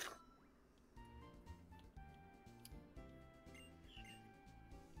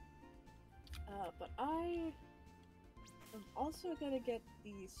 But I am also gonna get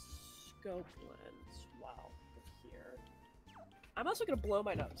the scope lens while we're here. I'm also gonna blow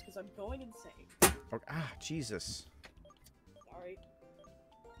my nose because I'm going insane. Oh, Jesus. Sorry.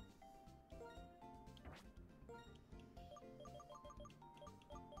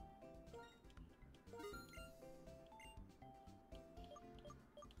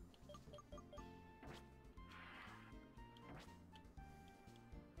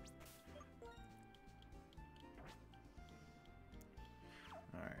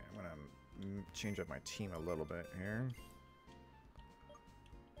 Alright, I'm gonna change up my team a little bit here.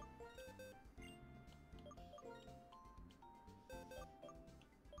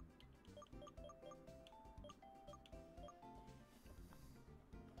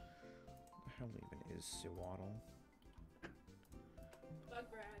 What the hell even is Sewaddle?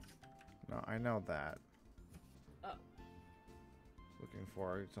 Buggrass. No, I know that. Oh. Looking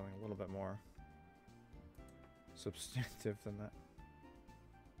for something a little bit more substantive than that.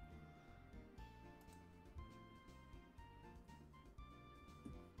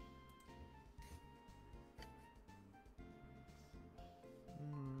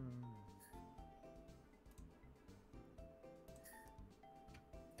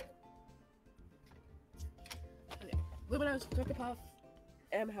 Okay. Luminous, Cookie Puff,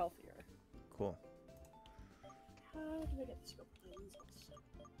 am healthier. Cool. How do I get the scope lens?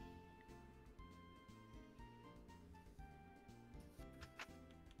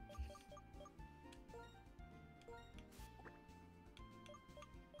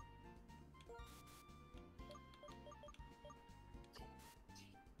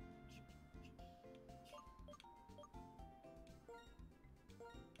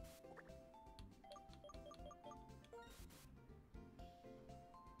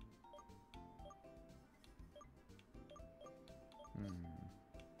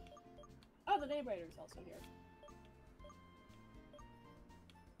 Oh, the name writer is also here.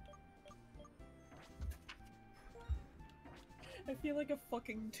 I feel like a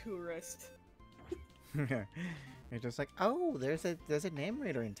fucking tourist. You're just like, oh, there's a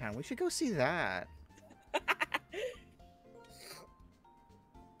narrator in town. We should go see that.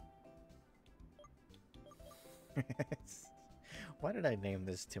 Why did I name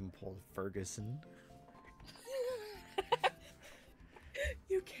this Temple Ferguson?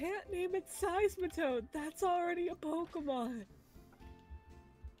 You can't name it Seismitoad. That's already a Pokemon.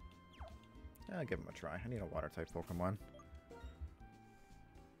 I'll give him a try. I need a water type Pokemon.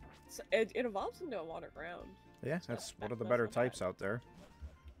 So it evolves into a water ground. Yeah, that's one of the better types out there.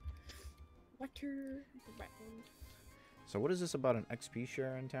 Water ground. So what is this about an XP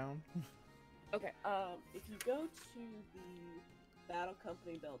share in town? Okay, if you go to the Battle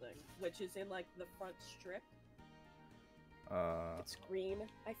Company building, which is in like the front strip, it's green,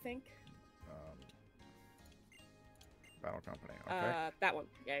 I think. Battle Company. Okay. That one.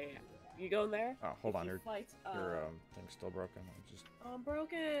 Yeah. You go in there. Oh, hold on. Your thing's still broken. I'm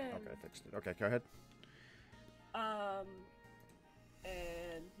broken. Okay, fixed it. Okay, go ahead.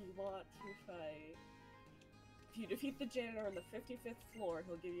 and you want to fight. If you defeat the janitor on the 55th floor,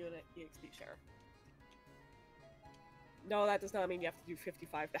 he'll give you an EXP share. No, that does not mean you have to do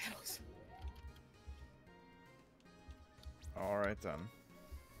 55 battles. Alright then.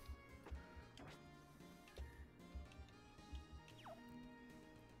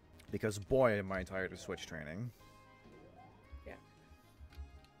 Because boy, am I tired of Switch training. Yeah.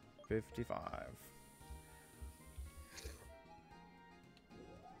 55.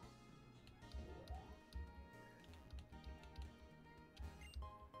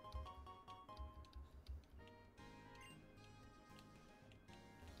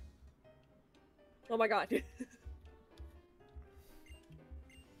 Oh my god.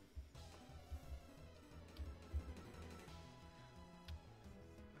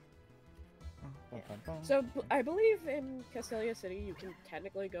 So, I believe in Castelia City you can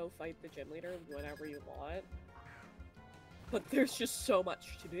technically go fight the gym leader whenever you want. But there's just so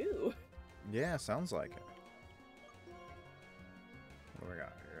much to do. Yeah, sounds like it. What do we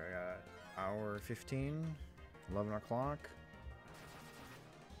got here? I got hour 15, 11 o'clock.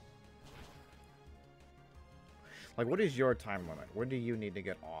 Like, what is your time limit? When do you need to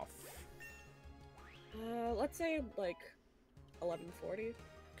get off? Let's say, like, 11:40.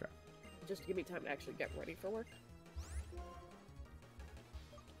 Okay. Just to give me time to actually get ready for work.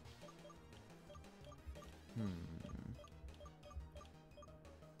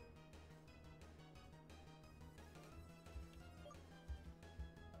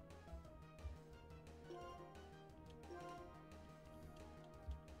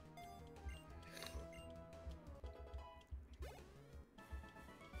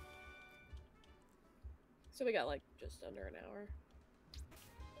 So we got, like, just under an hour.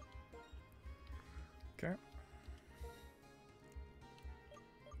 Okay.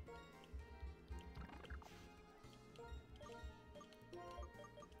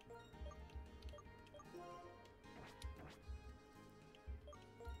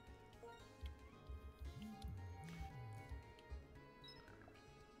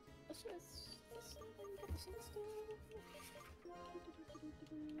 Let's just get this next to.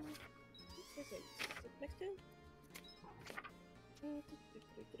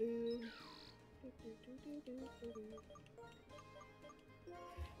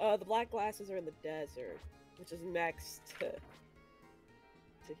 The black glasses are in the desert, which is next to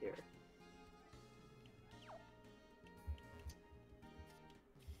here.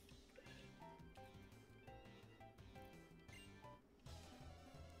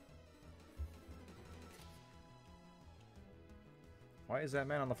 Why is that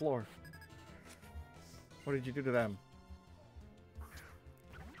man on the floor? What did you do to them?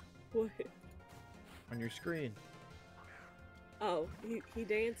 What? On your screen. Oh, he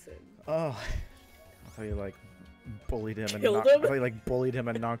dancing. Oh, I thought you like bullied him and Killed him? I thought you like bullied him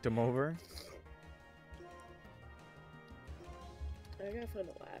and knocked him over. I gotta find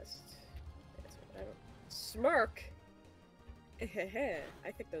the last. Smirk. I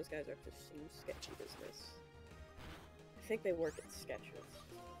think those guys are up to some sketchy business. I think they work at sketches.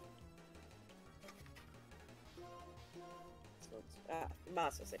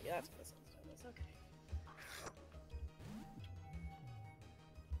 Masa City. That's what this is. Okay.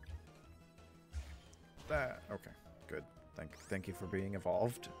 Okay, good. Thank you for being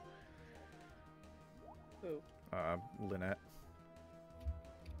involved. Who? Lynette.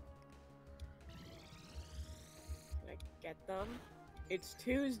 Can I get them? It's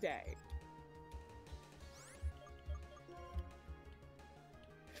Tuesday.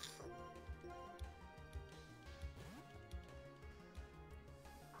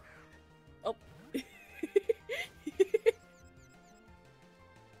 Oh.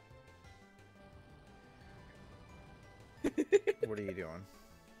 What are you doing?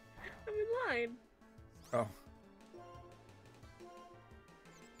 I'm in line. Oh.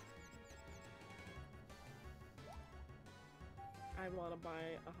 I want to buy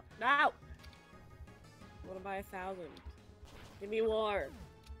a... No! I want to buy 1,000. Give me more.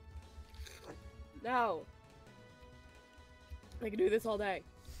 No. I can do this all day.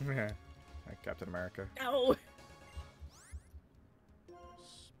 Yeah. Like Captain America. No!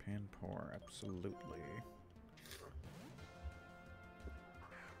 Pan pour, absolutely.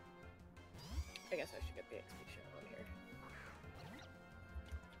 I guess I should get the XP show on here.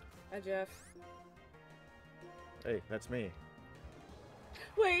 Hi, Jeff. Hey, that's me.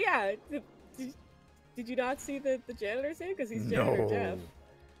 Wait, yeah. Did you not see the janitor's name? Because he's Janitor Jeff.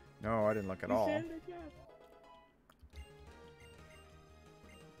 No, I didn't look at He's all. Janitor Jeff.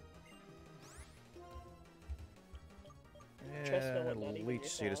 Trust no one, not even Leech seed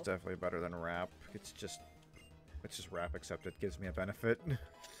is yourself. definitely better than Wrap. It's just It's just rap, except it gives me a benefit.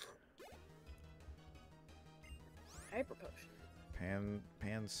 Hyper potion.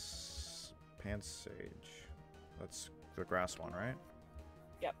 Pan sage. That's the grass one, right?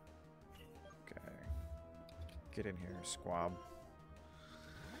 Yep. Okay. Get in here, squab.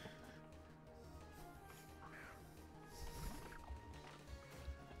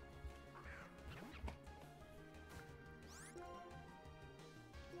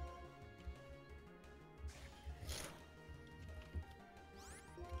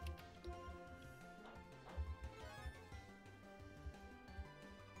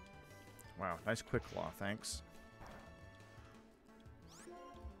 Wow, nice quick claw, thanks.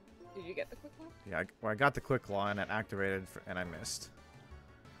 Did you get the quick claw? Yeah, I got the quick claw and it activated, and I missed.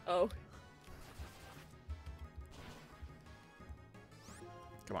 Oh.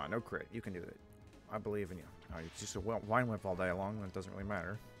 Come on, no crit. You can do it. I believe in you. Oh, it's just a wine whip all day long, and it doesn't really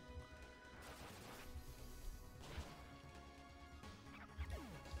matter.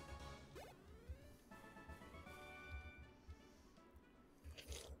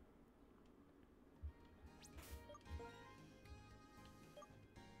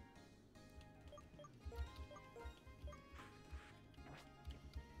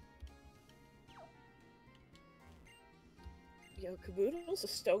 Yo, Kaboodle's a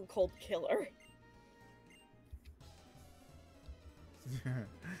stone cold killer.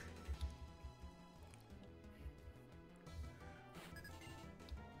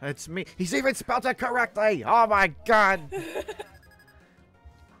 It's me. He's even spelled it correctly. Oh my god.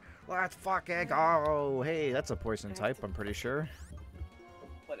 Let's fucking go. Hey, that's a poison type, I'm pretty sure.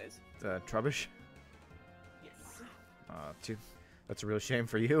 What is? Trubbish. Yes. That's a real shame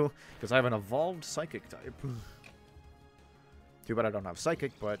for you, because I have an evolved psychic type. Too bad I don't have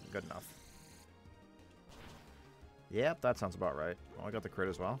psychic, but good enough. Yep, that sounds about right. Oh, I got the crit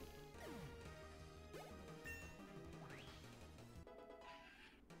as well.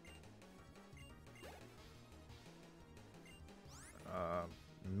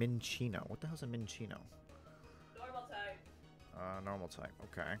 Minchino. What the hell's a Minchino? Normal type. Normal type.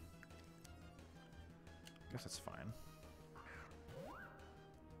 Okay. Guess that's fine.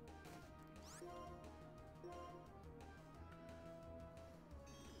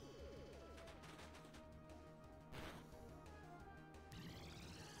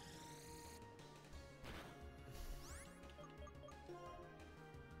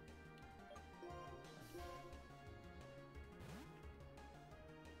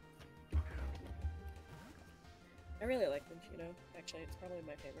 I really like Minchino. Actually, it's probably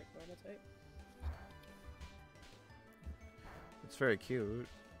my favorite normal type. It's very cute.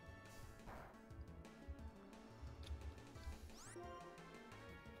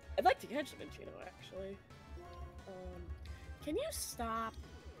 I'd like to catch Minchino, actually. Can you stop?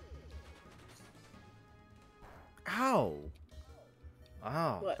 Ow!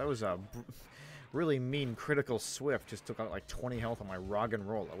 Oh, What? that was a really mean critical swift. Just took out like 20 health on my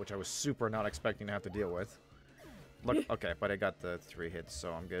Roggenrola, which I was super not expecting to have to deal with. Look, okay, but I got the 3 hits,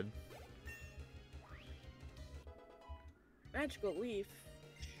 so I'm good. Magical Leaf.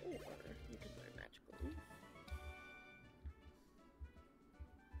 Sure, you can learn Magical Leaf.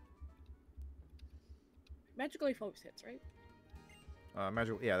 Magical Leaf always hits, right?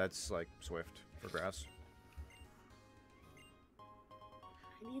 Magical, yeah, that's like swift for grass.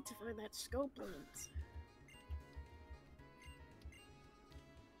 I need to find that scope lens.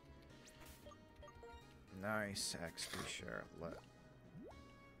 Nice XP share.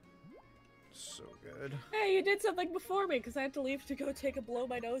 So good. Hey, you did something before me because I had to leave to go take a blow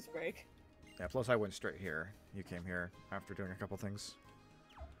my nose break. Yeah, plus I went straight here. You came here after doing a couple things.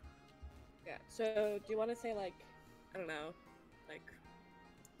 Yeah, so do you want to say, like, I don't know, like,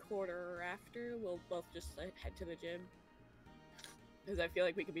 quarter after? We'll both just like, head to the gym? Because I feel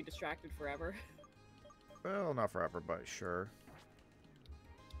like we could be distracted forever. Well, not forever, but sure.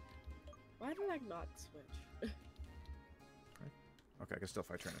 Why did I not switch? Okay, I can still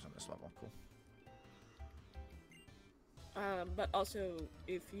fight trainers on this level. Cool. But also,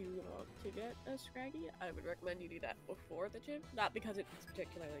 if you want to get a Scraggy, I would recommend you do that before the gym. Not because it's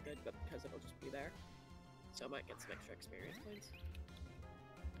particularly good, but because it'll just be there. So I might get some extra experience points.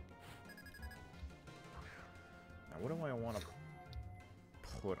 Now, what do I want to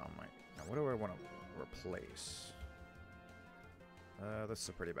put on my... Now, what do I want to replace? This is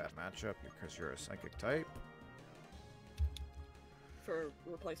a pretty bad matchup because you're a psychic type.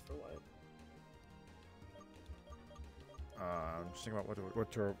 Replace for what? I'm just thinking about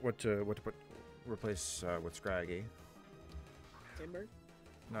what to put replace with Scraggy. Timber?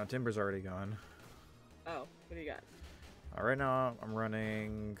 No, Timber's already gone. Oh, what do you got? Right now I'm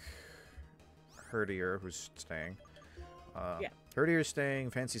running. Herdier, who's staying. Yeah. Herdier's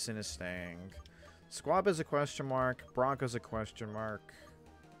staying. Fancy Sin is staying. Squab is a question mark. Bronco's a question mark.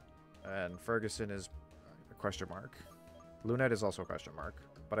 And Ferguson is a question mark. Lunette is also a question mark.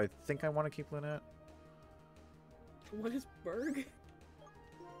 But I think I want to keep Lunette. What is Berg?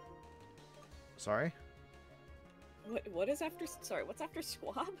 Sorry? What is after... Sorry, what's after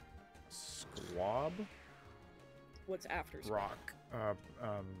Squab? Squab? What's after Squab?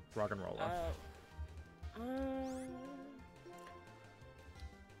 Rock and Rolla.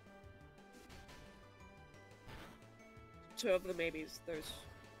 Two of the maybes. There's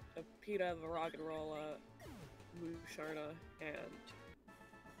a Pita, a Rock and Rolla, Musharna, and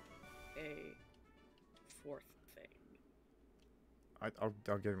a fourth thing.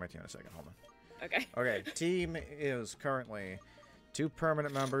 I'll give you my team in a second. Hold on. Okay. Okay, team is currently 2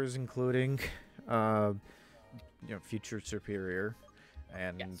 permanent members, including, future Superior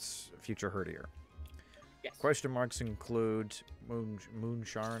and future Herdier. Yes. Question marks include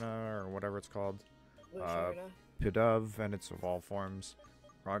Moonsharna, or whatever it's called. Musharna. Pidove and its evolved forms.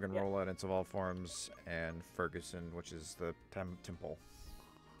 Roggenrola and its evolved forms. And Ferguson, which is the Temple.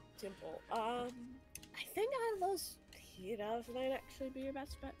 Temple. I think out of those Pidove might actually be your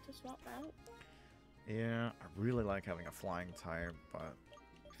best bet to swap out. Yeah, I really like having a flying type, but...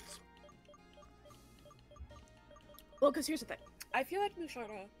 Well, because here's the thing. I feel like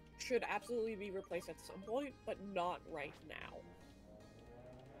Musharna should absolutely be replaced at some point, but not right now.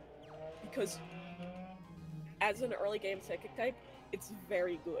 Because as an early game psychic type, it's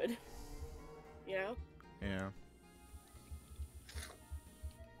very good. You know? Yeah.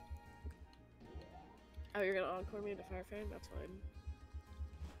 Oh, you're gonna encore me into Fire Fang? That's fine.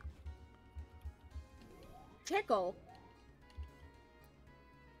 Tickle?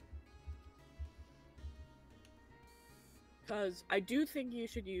 Because I do think you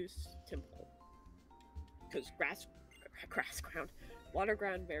should use Temple. Because grass ground. Water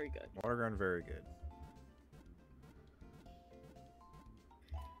ground, very good. Water ground, very good.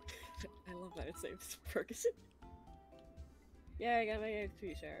 I love that it's named Ferguson. Yeah, I got my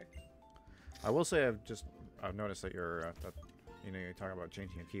HP share. I will say I've noticed that you're you're talking about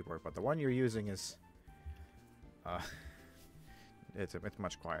changing a keyboard, but the one you're using is it's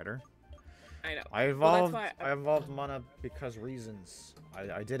much quieter. I know. I evolved Mana because reasons.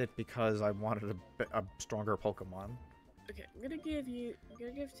 I did it because I wanted a stronger Pokemon. Okay, I'm gonna give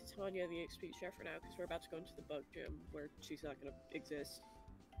Titania the XP share for now because we're about to go into the bug gym where she's not gonna exist.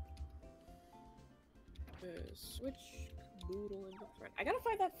 Switch Boodle into Thread. I gotta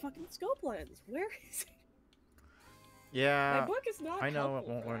find that fucking scope lens. Where is it? Yeah. My book is not. I know it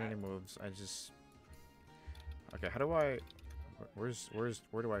won't learn any moves. I just. Okay, how do I? Where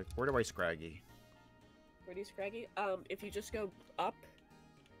do I Scraggy? Where do you Scraggy? If you just go up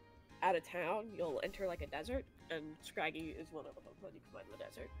out of town, you'll enter like a desert, and Scraggy is one of the Pokemon you can find in the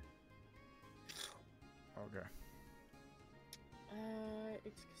desert. Okay.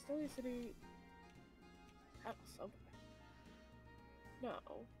 It's Castelia City. Out somewhere. No.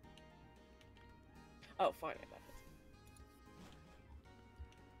 Oh, fine, I got it.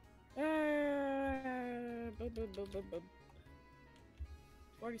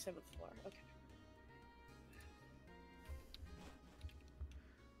 47th floor. Okay.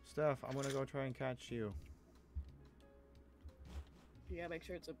 Steph, I'm gonna go try and catch you. You gotta make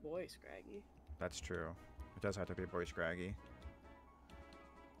sure it's a boy Scraggy. That's true. It does have to be a boy Scraggy.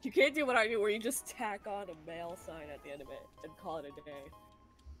 You can't do what I do, where you just tack on a male sign at the end of it and call it a day.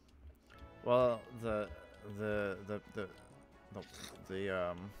 Well,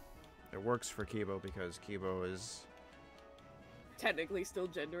 it works for Kibo because Kibo is technically still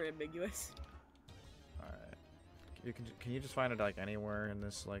gender ambiguous. All right. Can you just find it like anywhere in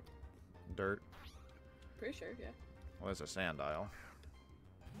this like dirt? Pretty sure, yeah. Well, there's a Sandile.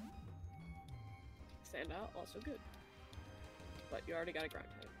 Sandile, also good. But you already got a ground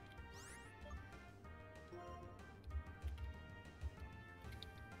type.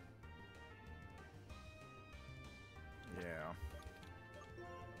 Yeah.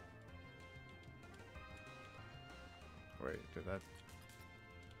 Wait, did that...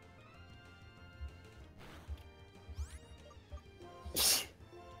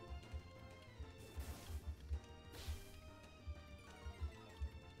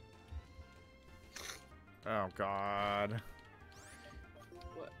 Oh, God.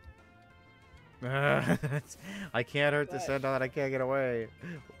 What? I can't hurt the Sandile that I can't get away.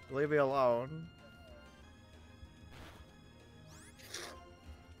 Leave me alone.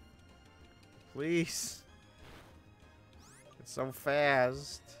 Please. It's so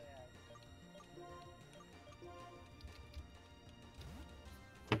fast.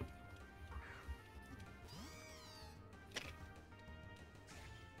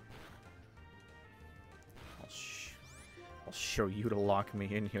 I'll show you to lock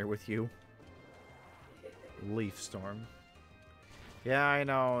me in here with you. Leaf Storm. Yeah, I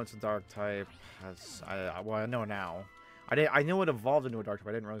know it's a dark type. Well, I know now. I knew it evolved into a dark type.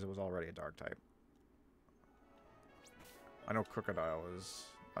 I didn't realize it was already a dark type. I know Crocodile is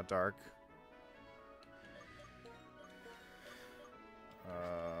a dark.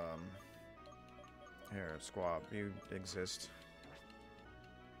 Here, Squab, you exist.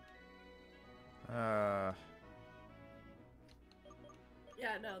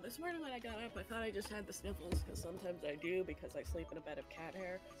 Yeah, no, this morning when I got up, I thought I just had the sniffles, because sometimes I do, because I sleep in a bed of cat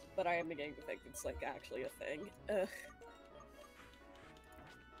hair, but I am beginning to think it's, like, actually a thing.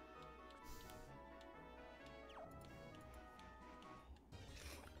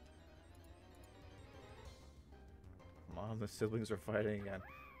 Mom, the siblings are fighting again.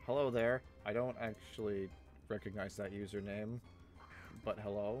 Hello there. I don't actually recognize that username, but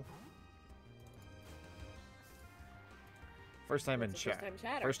hello. First time in chat.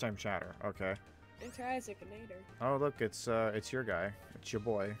 First time chatter. Okay. It's Isaac and Nader. Oh look, it's your guy. It's your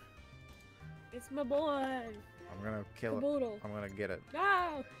boy. It's my boy. I'm gonna kill it. I'm gonna get it.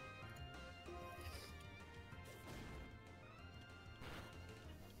 No.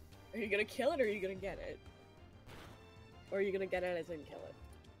 Are you gonna kill it or are you gonna get it? Or are you gonna get it as in kill it?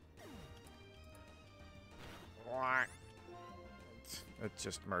 What? It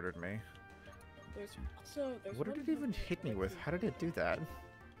just murdered me. There's what did it even hit me with? How did it do that?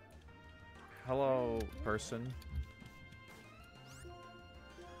 Hello, person.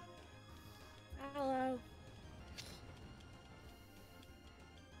 Hello.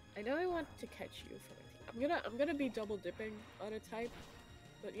 I know I want to catch you for my team. I'm gonna be double dipping on a type,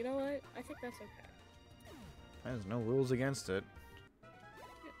 but you know what? I think that's okay. There's no rules against it.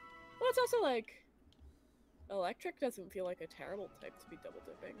 Yeah. Well, it's also like electric doesn't feel like a terrible type to be double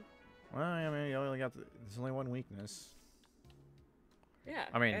dipping. Well, I mean, you only got there's only one weakness. Yeah.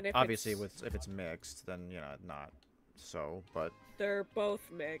 I mean, obviously, if it's mixed, then you know, not so. But they're both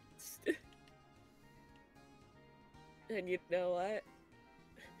mixed. And you know what?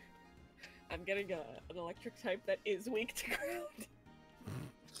 I'm getting an electric type that is weak to ground.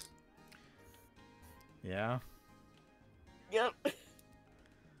 Yeah. Yep.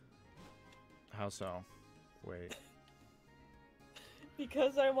 How so? Wait.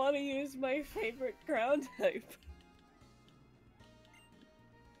 Because I want to use my favorite ground type.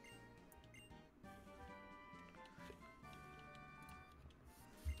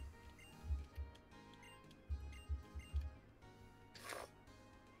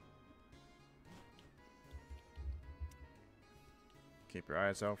 Keep your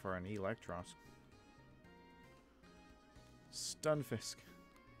eyes out for an Electros. Stunfisk.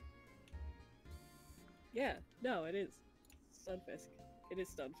 Yeah, no, it is. Stunfisk. It is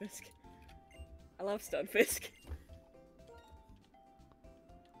Stunfisk. I love Stunfisk.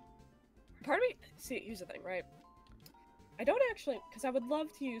 Part of me... See, here's the thing, right? I don't actually... Because I would love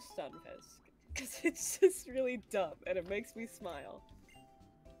to use Stunfisk. Because it's just really dumb, and it makes me smile.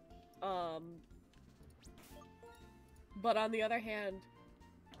 But on the other hand,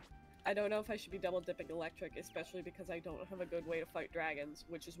 I don't know if I should be double dipping electric, especially because I don't have a good way to fight dragons,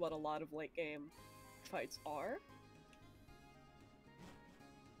 which is what a lot of late game fights are.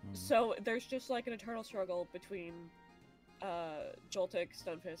 So there's just like an eternal struggle between Joltik,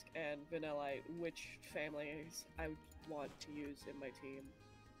 Stunfisk, and Vanillite, which families I want to use in my team.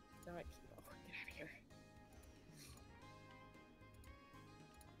 Not Kilo. Get out of here.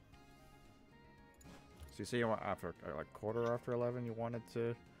 So you say you want after like quarter after 11, you wanted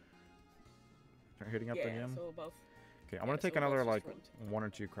to start hitting up the gym? So we'll both. Okay, I'm gonna take another like 1 or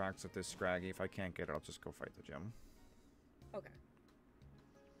 2 cracks at this Scraggy. If I can't get it, I'll just go fight the gym. Okay.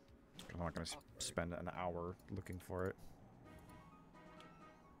 I'm not gonna spend an hour looking for it.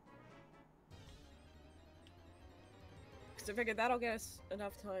 Because I figured that'll get us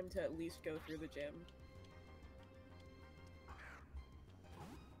enough time to at least go through the gym.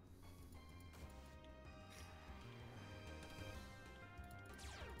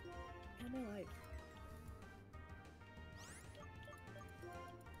 And my life.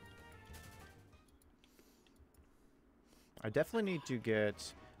 I definitely need to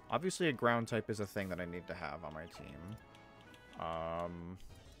get... Obviously, a ground type is a thing that I need to have on my team.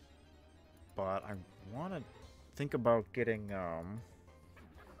 But I want to think about getting... I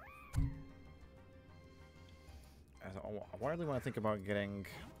really want to think about getting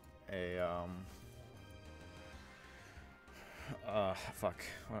a... fuck.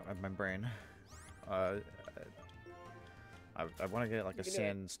 My brain. I want to get like a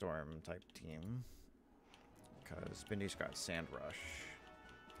sandstorm type team. Because Bindy's got Sand Rush.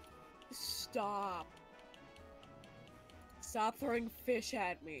 Stop. Stop throwing fish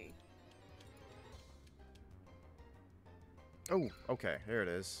at me. Oh, okay. Here it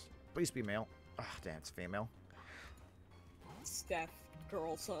is. Please be male. Ah, damn, it's female. Steph,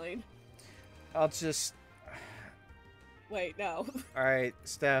 girl sign. I'll just... Wait, no. Alright,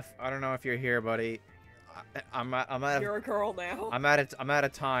 Steph, I don't know if you're here, buddy. I'm at You're a girl now. I'm at a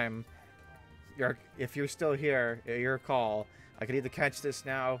time. If you're still here, your call. I could either catch this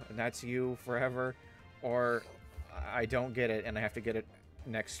now, and that's you forever, or I don't get it, and I have to get it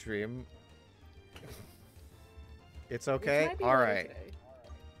next stream. It's okay? Alright.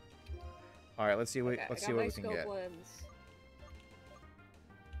 Alright, let's see what let's see what we can get.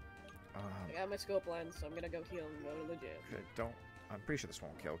 I got my scope lens, so I'm gonna go heal and go to the gym. Okay, I'm pretty sure this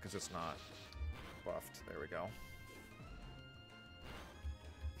won't kill because it's not buffed. There we go.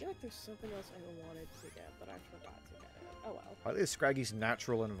 I feel like there's something else I wanted to get, but I forgot to get it. Oh well. At least Scraggy's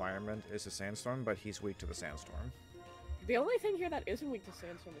natural environment is a sandstorm, but he's weak to the sandstorm. The only thing here that isn't weak to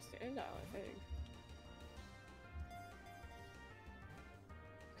sandstorm is Standout, I think.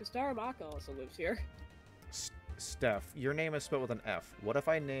 Because Daramaka also lives here. Steph, your name is spelled with an F. What if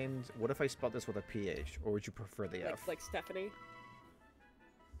I spelled this with a PH, or would you prefer the F? Like Stephanie?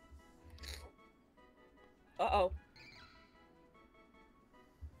 Uh-oh.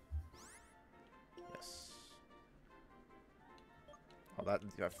 Yes. Oh,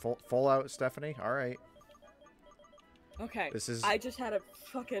 that full out Stephanie. All right. Okay. This is. I just had a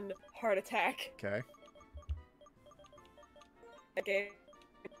fucking heart attack. Okay. Okay.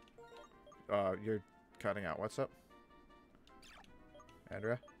 You're cutting out. What's up,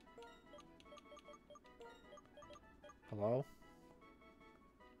 Andrea? Hello?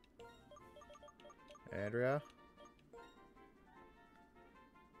 Andrea?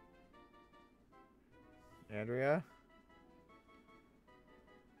 Andrea?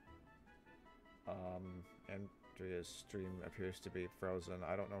 Andrea's stream appears to be frozen.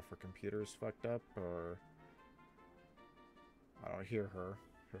 I don't know if her computer's fucked up or... I don't hear her.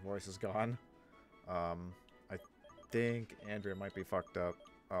 Her voice is gone. I think Andrea might be fucked up.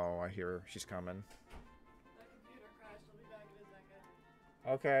 Oh, I hear her. She's coming. My computer crashed. I'll be back in a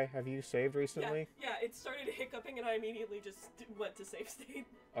second. Okay, have you saved recently? Yeah, it started hiccuping and I immediately just went to save state.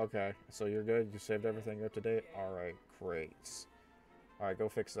 Okay, so you're good? You saved everything up to date? Alright, great. Alright, go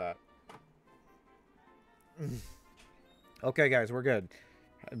fix that. Okay, guys, we're good.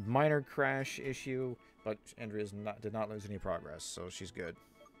 Minor crash issue, but Andrea did not lose any progress, so she's good.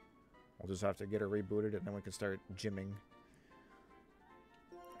 We'll just have to get her rebooted and then we can start gymming.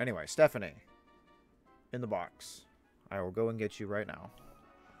 Anyway, Stephanie. In the box. I will go and get you right now.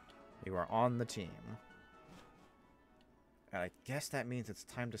 You are on the team. And I guess that means it's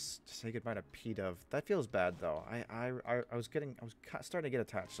time to say goodbye to P-Dove. That feels bad though. I was starting to get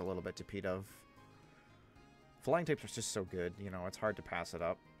attached a little bit to P-Dove. Flying tapes are just so good, you know, it's hard to pass it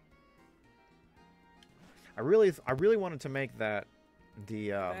up. I really wanted to make that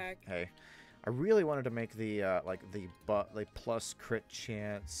I really wanted to make the like plus crit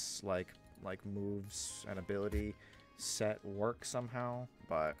chance like moves and ability set work somehow,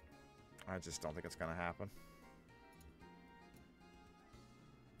 but I just don't think it's gonna happen.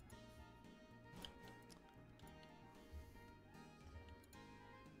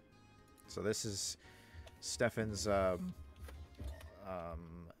 So this is Stefan's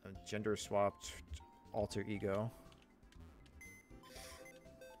gender swapped alter ego.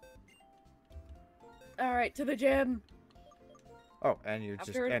 All right, to the gym. Oh, and you're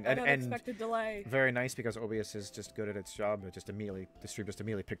After just an unexpected delay. Very nice because OBS is just good at its job. It just immediately the stream just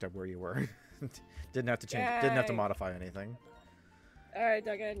immediately picked up where you were. Didn't have to change. Yay. Didn't have to modify anything. All right,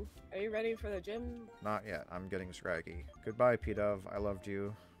 Duggan. Are you ready for the gym? Not yet. I'm getting scraggy. Goodbye, P-Dove. I loved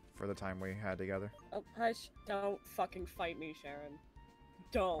you for the time we had together. Oh, hush! Don't fucking fight me, Sharon.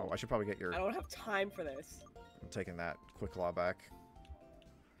 Don't. Oh, I should probably get your. I don't have time for this. I'm taking that quick claw back.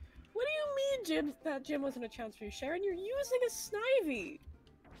 What do you mean, Jim? That gym wasn't a chance for you, Sharon. You're using a Snivy.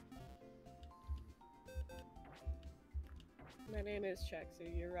 My name is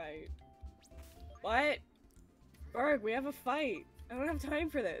Chexy. You're right. What? Berg, we have a fight. I don't have time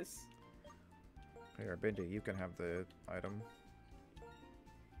for this. Here, Bindi, you can have the item.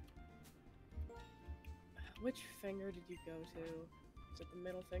 Which finger did you go to? Is it the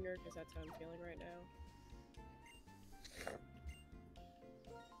middle finger? Because that's how I'm feeling right now.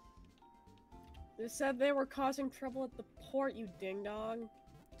 They said they were causing trouble at the port, you ding-dong.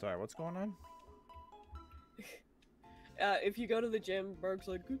 Sorry, what's going on? If you go to the gym, Berg's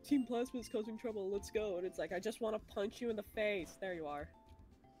like, Team Plasma is causing trouble, let's go. And it's like, I just want to punch you in the face. There you are.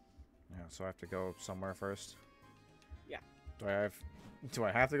 Yeah, so I have to go somewhere first? Yeah. Do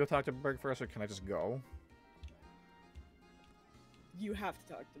I have to go talk to Berg first, or can I just go? You have to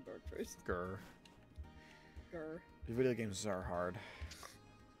talk to Bird first. Grr. Grr. The video games are hard.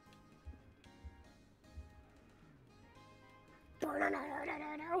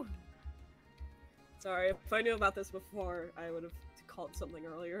 Sorry, if I knew about this before, I would have called something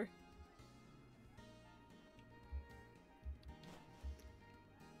earlier.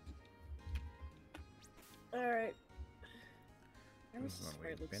 Alright. This is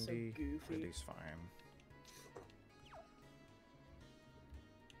sprite looks so Bindi. goofy. Bindi's fine.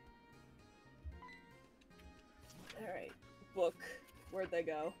 Alright. Book. Where'd they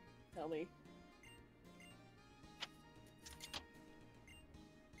go? Tell me.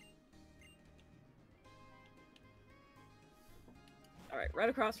 Alright, right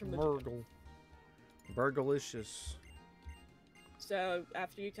across from the Burgle. Burgalicious. So,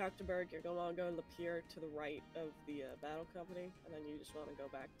 after you talk to Berg, you're going to go in the pier to the right of the battle company, and then you just want to go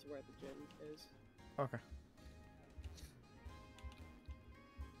back to where the gym is. Okay.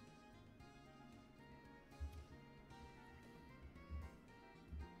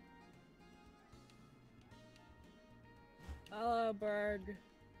 Hello, Berg.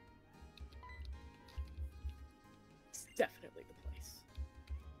 It's definitely the place.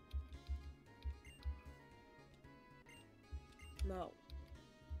 No.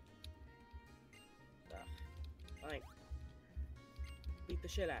 Ugh. Fine. Beat the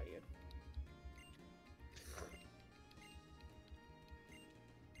shit out of you.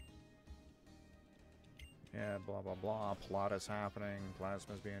 Yeah, blah blah blah. Plot is happening.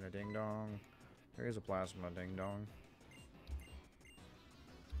 Plasma's being a ding dong. There is a plasma ding dong.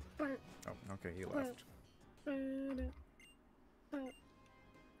 Oh, okay, he left. You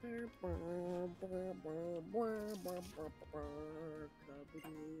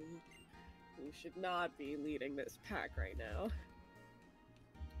should not be leading this pack right now.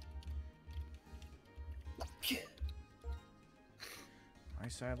 I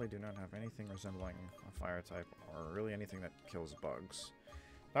sadly do not have anything resembling a fire type, or really anything that kills bugs.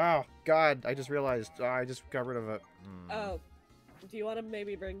 Oh, God, I just realized. I just got rid of it. Oh. Do you want to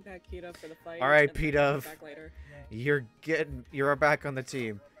maybe bring back P-Dove for the fight? Alright, P-Dove. Back later? You're back on the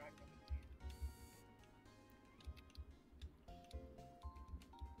team.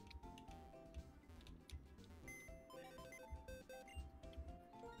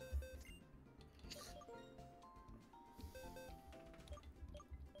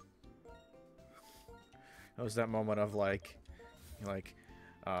 It was that moment of like,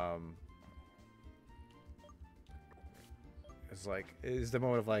 it's the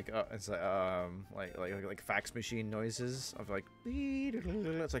moment of like, it's like fax machine noises of like,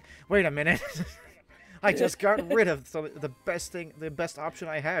 it's like, wait a minute, I just got rid of the best option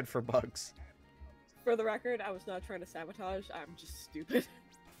I had for bugs. For the record, I was not trying to sabotage. I'm just stupid.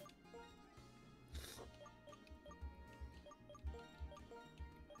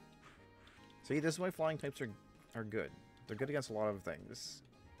 See, this is why flying types are good. They're good against a lot of things.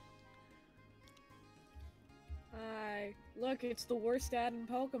 Hi. Look, it's the worst ad in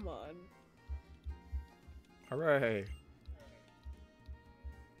Pokemon. Hooray.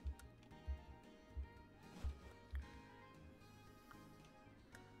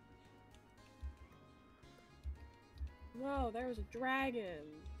 Whoa, there was a dragon.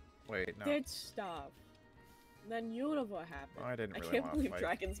 Wait, no. Did stuff. And then Unova happened. I didn't really I can't want to believe fight.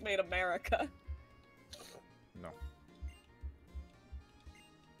 dragons made America. No.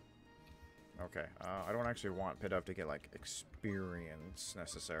 Okay, I don't actually want Pidove to get like experience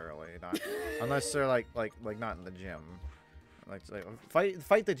necessarily, not unless they're like not in the gym. Like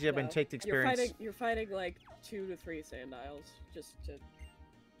fight the gym and take the experience. You're fighting like 2 to 3 Sandiles, just to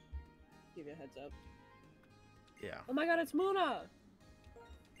give you a heads up. Yeah. Oh my God, it's Muna!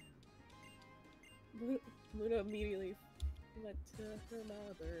 Muna immediately went to her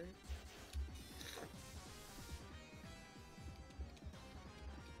mother.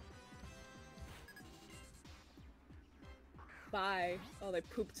 Bye. Oh, they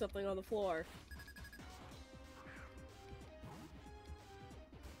pooped something on the floor.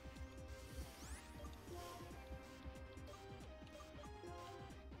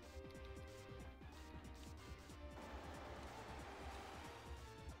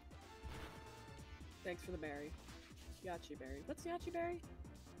 Thanks for the berry. Yachi berry. What's Yachi berry?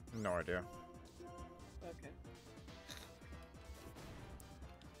 No idea. Okay.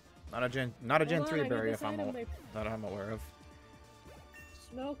 Not a Gen 3 berry if I'm that I'm aware of.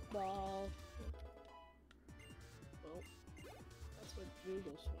 Smoke ball. Well, that's what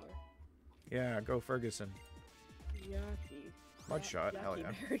Google's for. Yeah, go Ferguson. Yaki. Mudshot, hell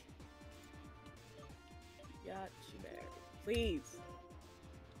yeah. Berry. Yachi berry. Please.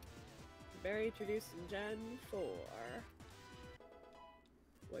 Berry introduced in Gen 4.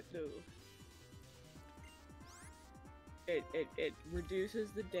 What do? It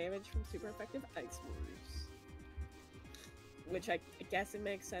reduces the damage from super effective ice moves. Which I guess it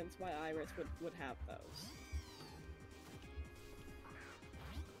makes sense why Iris would have those.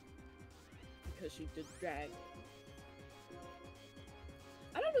 Because she did dragon.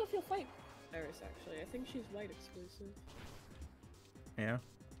 I don't know if you'll fight Iris actually. I think she's white exclusive. Yeah?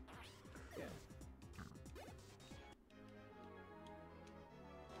 Yeah.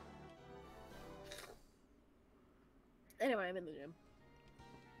 Anyway, I'm in the gym.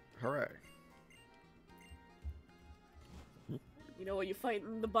 Hooray. You know what you fight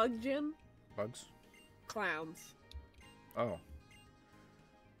in the bug gym? Bugs? Clowns. Oh.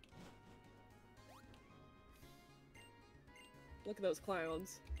 Look at those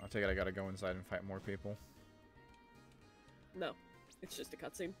clowns. I'll take it I gotta go inside and fight more people. No, it's just a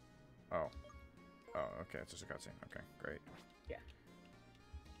cutscene. Oh. Oh, okay, it's just a cutscene. Okay, great. Yeah.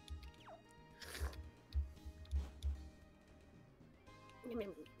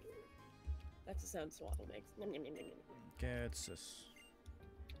 That's the sound Swaddle makes. Gets this.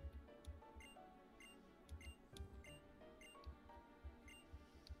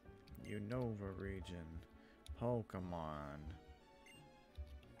 Unova region. Pokemon.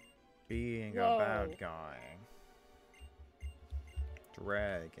 Being Whoa. a bad guy.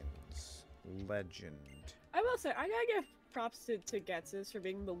 Dragons. Legend. I will say, I gotta give props to Getsus for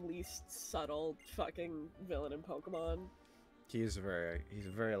being the least subtle fucking villain in Pokemon. He's a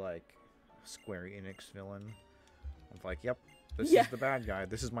very like Square Enix villain. Of like, yep, this Yeah. is the bad guy.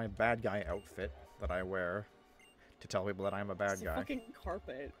 This is my bad guy outfit that I wear to tell people that I'm a bad It's a guy. fucking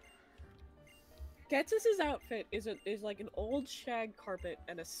carpet. Getsus's outfit is like an old shag carpet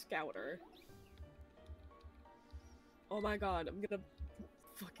and a scouter. Oh my god, I'm gonna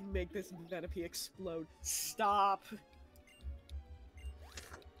fucking make this Venipede explode. Stop!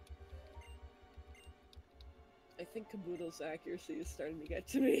 I think Kabuto's accuracy is starting to get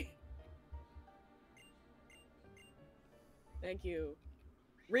to me. Thank you.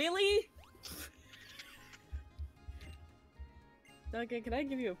 Really? Duncan, can I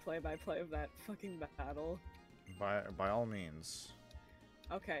give you a play-by-play of that fucking battle? By all means.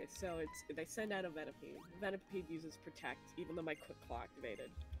 Okay, so they send out a Venipede. Venipede uses Protect, even though my Quick Claw activated.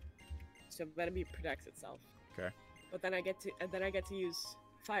 So Venipede protects itself. Okay. But then I get to use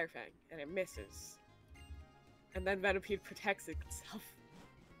Fire Fang, and it misses. And then Venipede protects itself.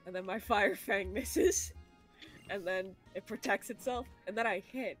 And then my Fire Fang misses. And then it protects itself, and then I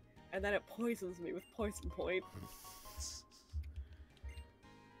hit, and then it poisons me with Poison Point.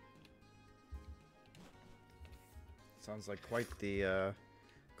 Sounds like quite the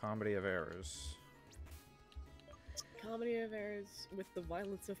comedy of errors. Comedy of errors with the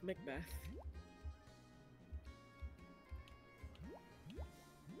violence of Macbeth.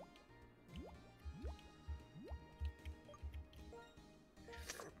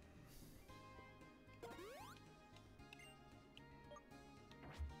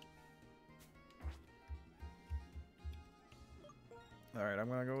 Alright, I'm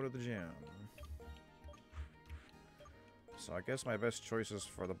gonna go to the gym. So I guess my best choices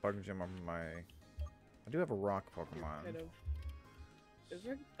for the bug gym are my... I do have a rock Pokemon. Kind of. Is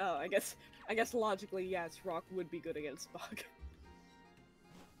there? Oh, I guess logically, yes, Rock would be good against Bug.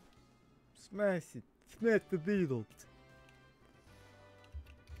 Smash it! Smash the beetle!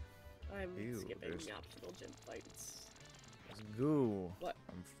 I'm Ew, skipping there's- the optional gym fights. It's goo. What?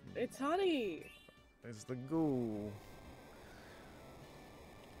 It's honey! It's the goo.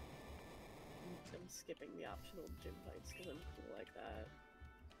 I'm skipping the optional gym fights because I'm cool like that.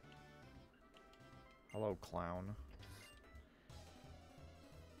 Hello, clown.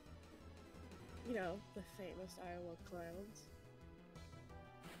 You know, the famous Iowa clowns.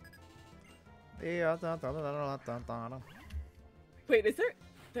 Wait, is there?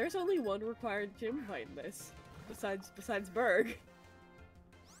 There's only one required gym fight in this, besides Berg.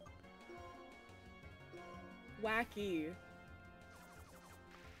 Wacky.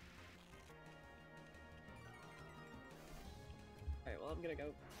 Alright, well I'm gonna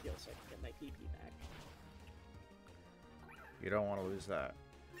go heal so I can get my PP back. You don't want to lose that.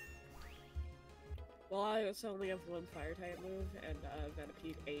 Well, I also only have one fire type move, and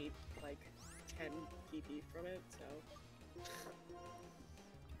Venipede ate like 10 PP from it, so.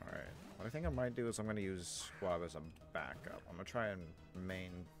 Alright. What I think I might do is I'm going to use Squab as a backup. I'm going to try and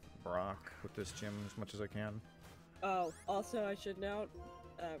main Brock with this gym as much as I can. Oh, also I should note,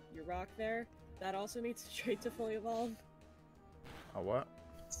 your rock there, that also needs to trait to fully evolve. Oh, what?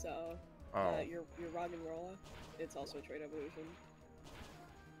 So, Oh. your Roggenrola, it's also a trait evolution.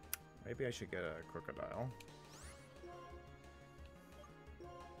 Maybe I should get a Crocodile.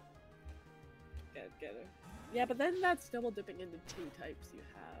 get it. Yeah, but then that's double dipping into 2 types you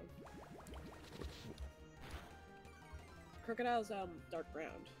have. Crocodile's dark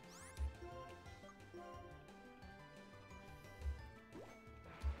brown.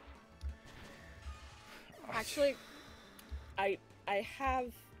 Actually, I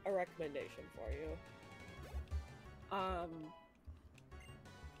have a recommendation for you.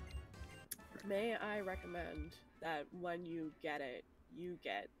 May I recommend that when you get it, you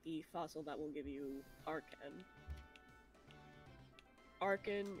get the fossil that will give you Arcan.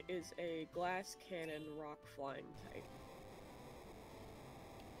 Arcan is a glass cannon rock flying type.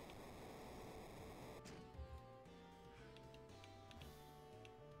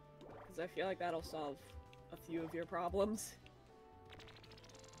 Because I feel like that'll solve a few of your problems.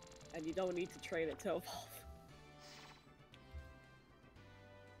 And you don't need to train it to evolve.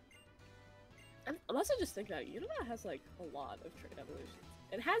 Unless I just think that, you know that has like a lot of trait evolutions.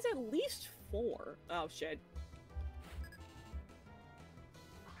 It has at least 4. Oh shit.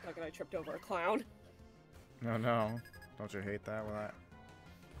 Like I tripped over a clown. No, no. Don't you hate that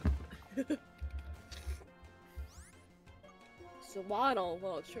with that? Swaddle,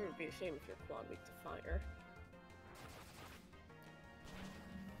 well, it sure would be a shame if your claw weak to fire.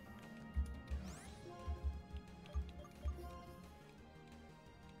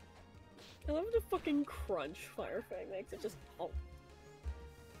 I love the fucking crunch Firefang makes. It just oh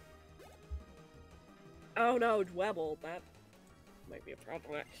no, Dwebble. That might be a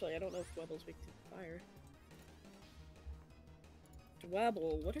problem actually. I don't know if Dwebble's weak to fire.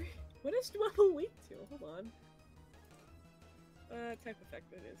 Dwebble, what is Dwebble weak to? Hold on. Type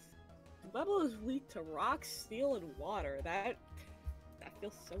effect it is. Dwebble is weak to rock, steel, and water. That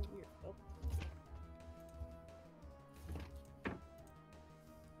feels so weird. Oh.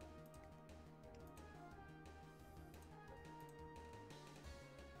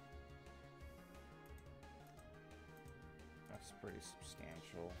 That's pretty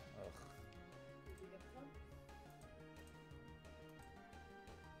substantial. Ugh. Did you get some?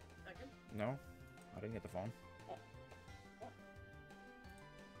 Second? No, I didn't get the phone.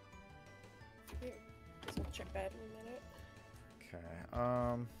 Here, so we'll check that in a minute.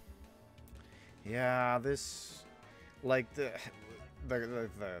 Okay. Yeah, this, like the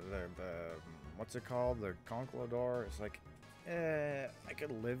what's it called? The Conquilodor. It's like, I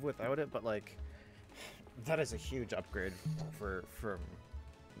could live without it, but like, that is a huge upgrade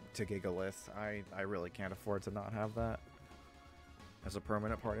to Gigalith. I really can't afford to not have that as a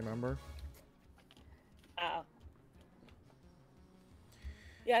permanent party member.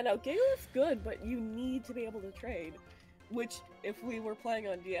 Yeah, no, Gigalith's good, but you need to be able to trade. Which, if we were playing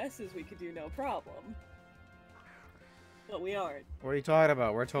on DSs, we could do no problem. But we aren't. What are you talking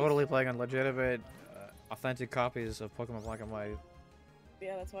about? We're totally playing on legitimate, authentic copies of Pokemon Black and White.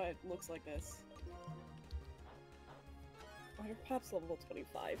 Yeah, that's why it looks like this. Pop's level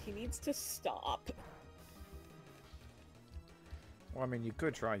 25. He needs to stop. Well, I mean, you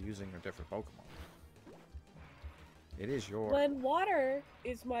could try using a different Pokemon. It is yours. When water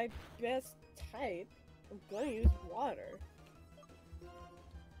is my best type, I'm gonna use water.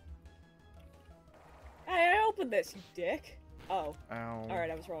 Hey, I opened this, you dick! Oh. Ow. Alright,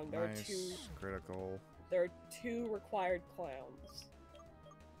 I was wrong. There nice. are 2... Critical. There are 2 required clowns.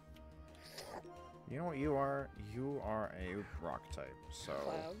 You know what you are? You are a rock type, so...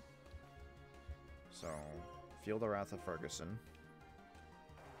 Clown? So, feel the wrath of Ferguson.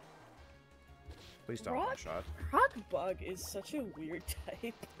 Please don't one-shot. Rock Bug is such a weird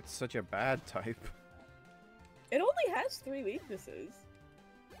type. It's such a bad type. It only has 3 weaknesses.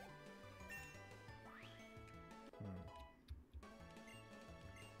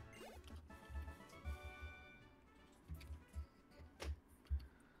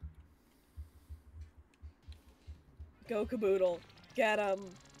 Go Caboodle. Get him.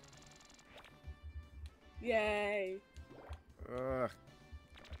 Yay. Ugh.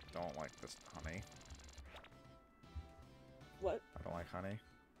 I don't like this honey. What? I don't like honey.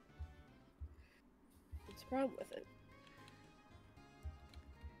 What's the problem with it?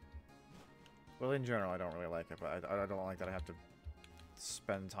 Well, in general, I don't really like it, but I don't like that I have to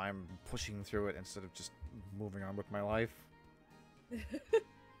spend time pushing through it instead of just moving on with my life.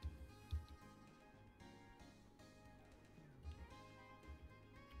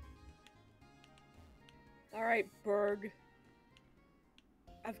 Alright, Berg.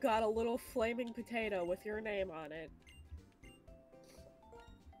 I've got a little flaming potato with your name on it.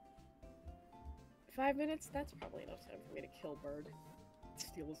 5 minutes? That's probably enough time for me to kill Berg.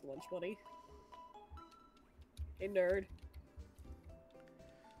 Steal his lunch money. Hey, nerd.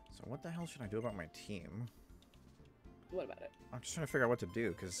 So what the hell should I do about my team? What about it? I'm just trying to figure out what to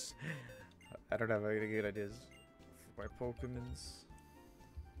do, because I don't have any good ideas for my Pokemons.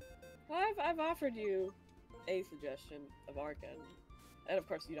 Well, I've offered you a suggestion of Arcan. And of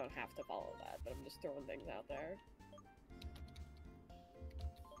course you don't have to follow that, but I'm just throwing things out there.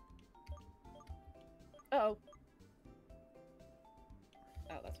 Uh-oh.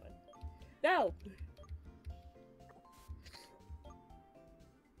 Oh, that's fine. No!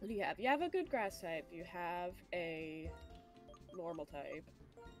 What do you have? You have a good grass type. You have a normal type.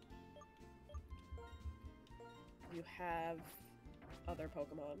 You have other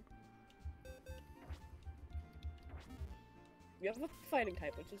Pokemon. You have a fighting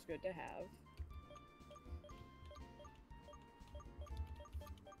type, which is good to have.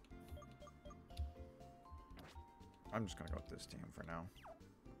 I'm just gonna go with this team for now.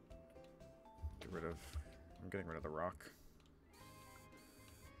 I'm getting rid of the rock.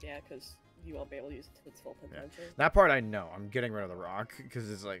 Yeah, because you won't be able to use it to its full potential. Yeah. That part I know. I'm getting rid of the rock because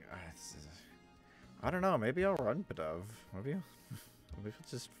it's like, I don't know. Maybe I'll run Bidove. Maybe we'll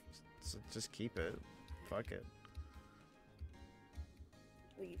just keep it. Fuck it.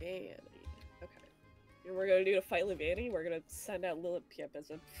 Leavanny. Okay. And we're gonna do to fight Leavanny, we're gonna send out Lillipip as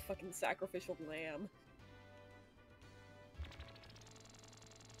a fucking sacrificial lamb.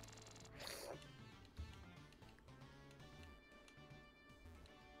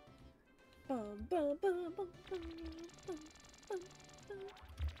 Bum, bum, bum, bum, bum, bum, bum, bum.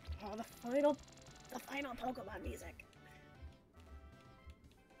 Oh, the final Pokemon music.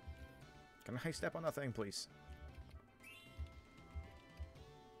 Can I step on that thing, please?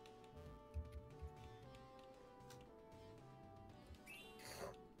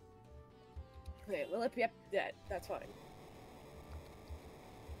 Okay, Lillipip dead. That's fine.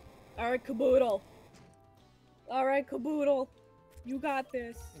 Alright, Caboodle. Alright, Caboodle. You got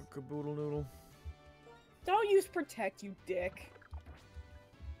this. Caboodle noodle. Don't use protect, you dick.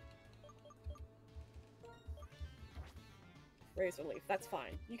 Razor Leaf, that's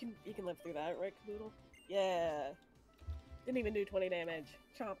fine. You can live through that, right, Caboodle? Yeah. Didn't even do 20 damage.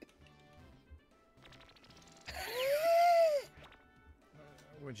 Chomp.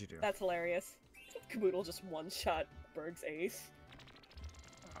 What'd you do? That's hilarious. Caboodle just one-shot Berg's ace.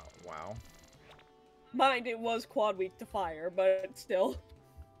 Oh, wow. Mind, it was quad weak to fire, but still.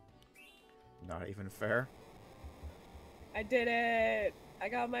 Not even fair. I did it! I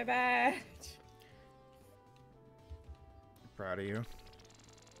got my badge! Proud of you.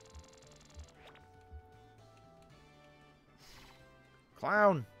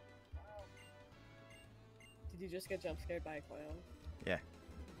 Clown! Did you just get jump scared by a clown? Yeah.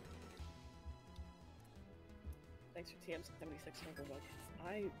 Thanks for TM76 number 1.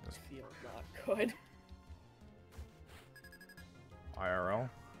 I feel not good. IRL?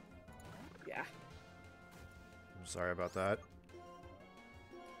 Yeah. I'm sorry about that.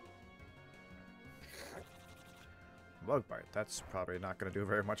 Bug bite. That's probably not going to do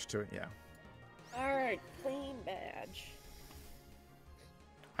very much to it. Yeah. Alright, clean badge.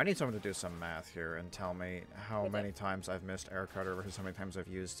 I need someone to do some math here and tell me how What's many up? times I've missed air cutter versus how many times I've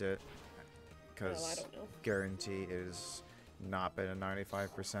used it. Oh, I Because don't know. guarantee is not been a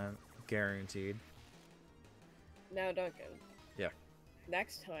 95% guaranteed. Now, Duncan. Yeah.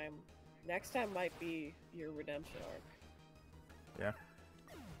 Next time might be your redemption arc. Yeah.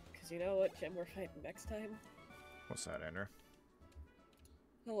 Because you know what gym we're fighting next time? What's that, Ender?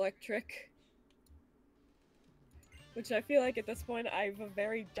 Electric. Which I feel like at this point I have a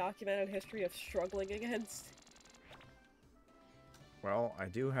very documented history of struggling against. Well, I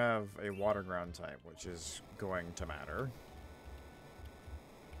do have a water ground type, which is going to matter.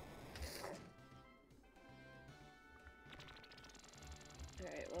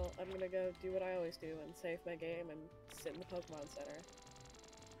 Alright, well, I'm gonna go do what I always do and save my game and sit in the Pokemon Center.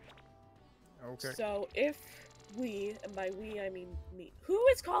 Okay. So, if we, and by we I mean me. Who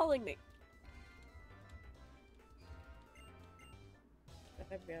is calling me?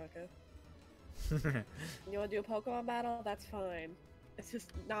 Hi, Bianca. You wanna do a Pokemon battle? That's fine. It's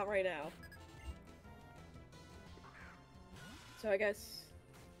just not right now. So I guess,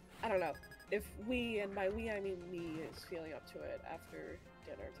 I don't know. If we, and by we I mean me, is feeling up to it after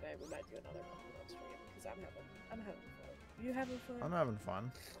dinner today, we might do another Pokemon stream, because I'm having fun. You having fun? I'm having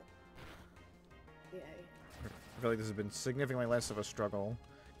fun. Yay. I feel like this has been significantly less of a struggle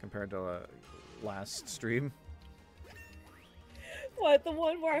compared to last stream. What, the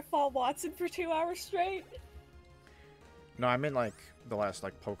one where I fought Watson for 2 hours straight? No, I mean like the last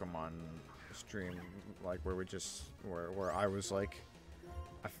like Pokemon stream, like where we just where I was like,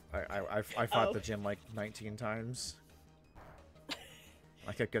 I fought the gym like 19 times.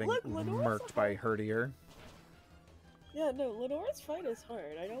 I kept getting Look, Lenore's murked by Herdier. Yeah, no, Lenora's fight is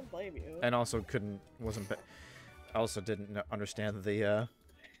hard. I don't blame you. And also also didn't understand the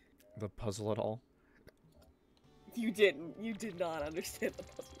puzzle at all. You didn't. You did not understand the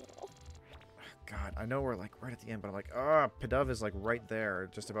puzzle at all. God, I know we're like right at the end, but I'm like, Pidove is like right there,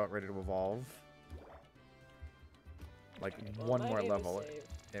 just about ready to evolve. Like Okay, well, one more level,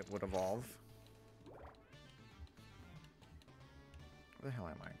 it would evolve. Where the hell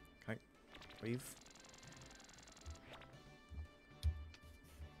am I? Can I leave?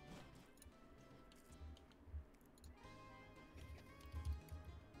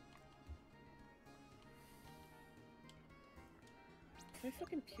 Can I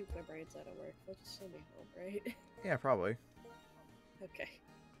fucking puke my brains out of work? They'll just send me home, right? Yeah, probably. Okay.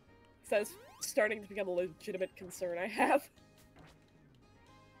 So that's starting to become a legitimate concern I have.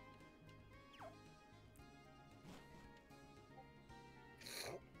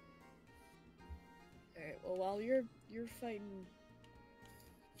 Alright, well while you're fighting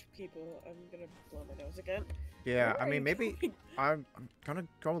people, I'm gonna blow my nose again. Yeah, I mean maybe I'm gonna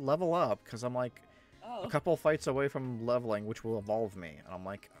go level up because I'm like a couple fights away from leveling, which will evolve me, and I'm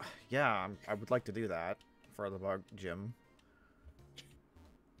like, yeah, I would like to do that for the bug gym.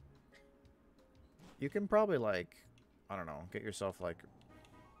 You can probably like, I don't know, get yourself like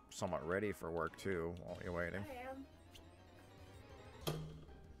somewhat ready for work too while you're waiting. I am.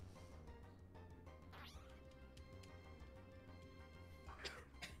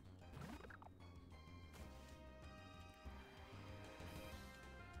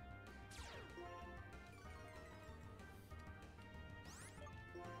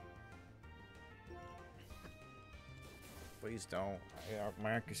 Please don't. Yeah,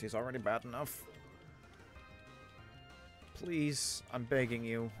 my accuracy is already bad enough. Please, I'm begging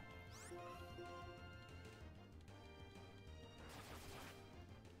you.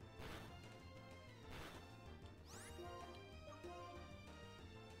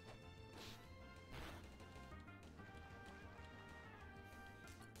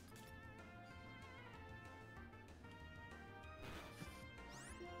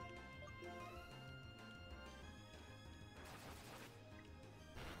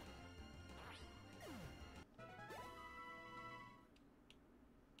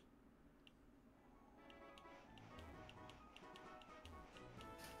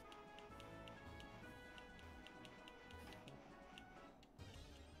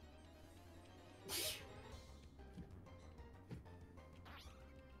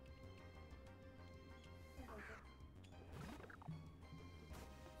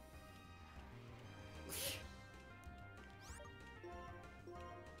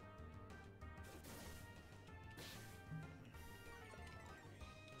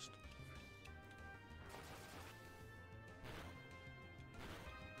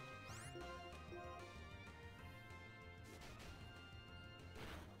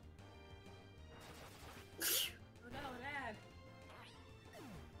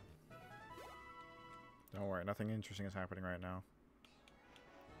 Don't worry, nothing interesting is happening right now.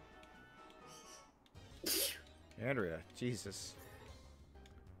 Andrea, Jesus.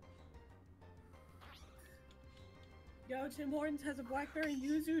 Yo, Tim Hortons has a blackberry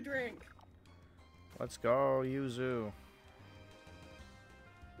yuzu drink. Let's go, Yuzu.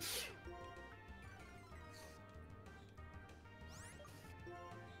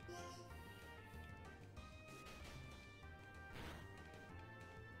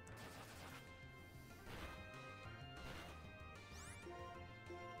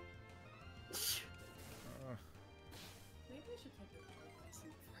 Maybe I should take a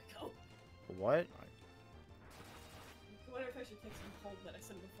medicine before I go. What? I wonder if I should take some cold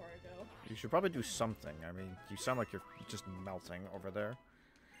medicine before I go. You should probably do something. I mean, you sound like you're just melting over there.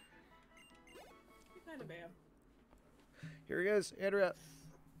 I kind of am. Here he is, Andrea.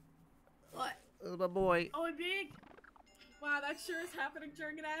 What? My boy. Oh, I'm big? Wow, that sure is happening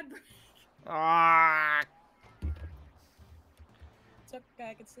during an ad break. Ah! It's okay,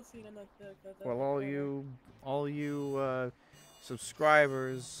 I can still see it in the Well, all you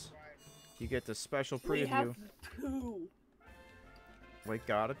subscribers, you get the special preview. We have poo. We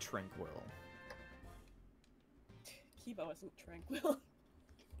got a Tranquil. Kibo isn't tranquil.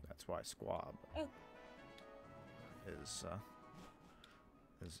 That's why Squab Oh. is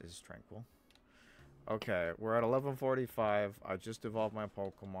Tranquil. Okay, we're at 11:45. I just evolved my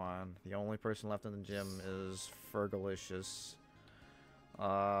Pokemon. The only person left in the gym is Fergalicious.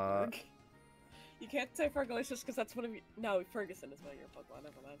 You can't say Fergalicious because that's one of your... No, Ferguson is one of your Pokemon.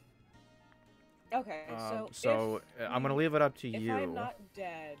 Never mind. Okay, so I'm gonna leave it up to you. If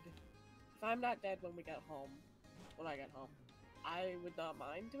I'm not dead when we get home, when I get home, I would not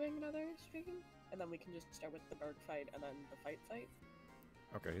mind doing another stream, and then we can just start with the bird fight and then the fight.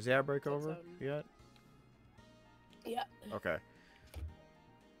 Okay, is the outbreak over yet? Yeah. Okay.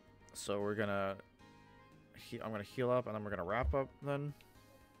 So we're gonna... I'm gonna heal up, and then we're gonna wrap up, then?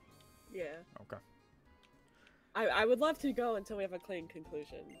 Yeah. Okay. I would love to go until we have a clean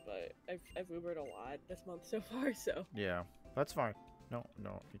conclusion, but I've Ubered a lot this month so far, so... Yeah, that's fine. No.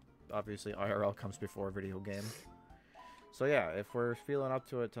 Obviously, IRL comes before video game. So yeah, if we're feeling up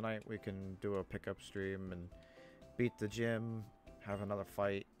to it tonight, we can do a pickup stream and beat the gym, have another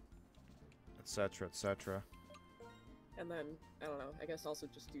fight, etc., etc. And then, I don't know, I guess also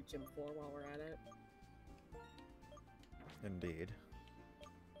just do Gym 4 while we're at it. Indeed.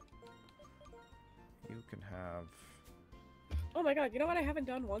 You can have... Oh my god, you know what I haven't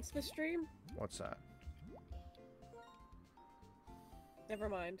done once this stream? What's that? Never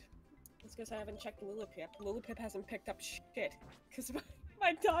mind. It's because I haven't checked Lillipip. Lillipip hasn't picked up shit. Because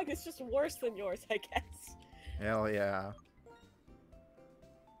my dog is just worse than yours, I guess. Hell yeah.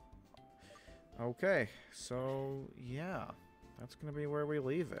 Okay, so yeah. That's going to be where we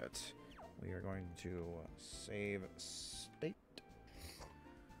leave it. We are going to save state.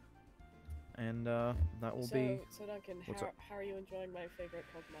 And that will be... So Duncan, how are you enjoying my favorite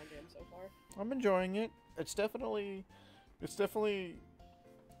Pokemon game so far? I'm enjoying it. It's definitely...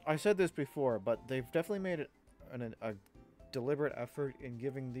 I said this before, but they've definitely made it a deliberate effort in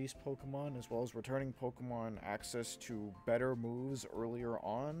giving these Pokemon, as well as returning Pokemon, access to better moves earlier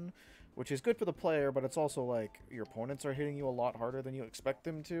on, which is good for the player, but it's also like your opponents are hitting you a lot harder than you expect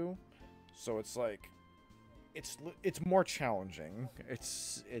them to. So it's like... It's more challenging.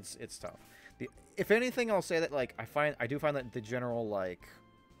 It's tough. If anything, I'll say that like I do find that the general like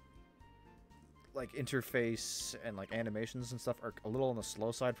interface and like animations and stuff are a little on the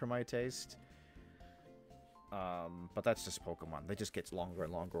slow side for my taste. But that's just Pokemon. They just get longer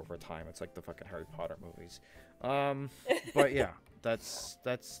and longer over time. It's like the fucking Harry Potter movies. But yeah, that's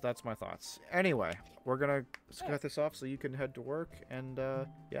my thoughts. Anyway, we're gonna cut this off so you can head to work, and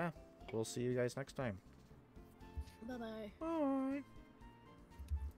yeah, we'll see you guys next time. Bye-bye. Bye.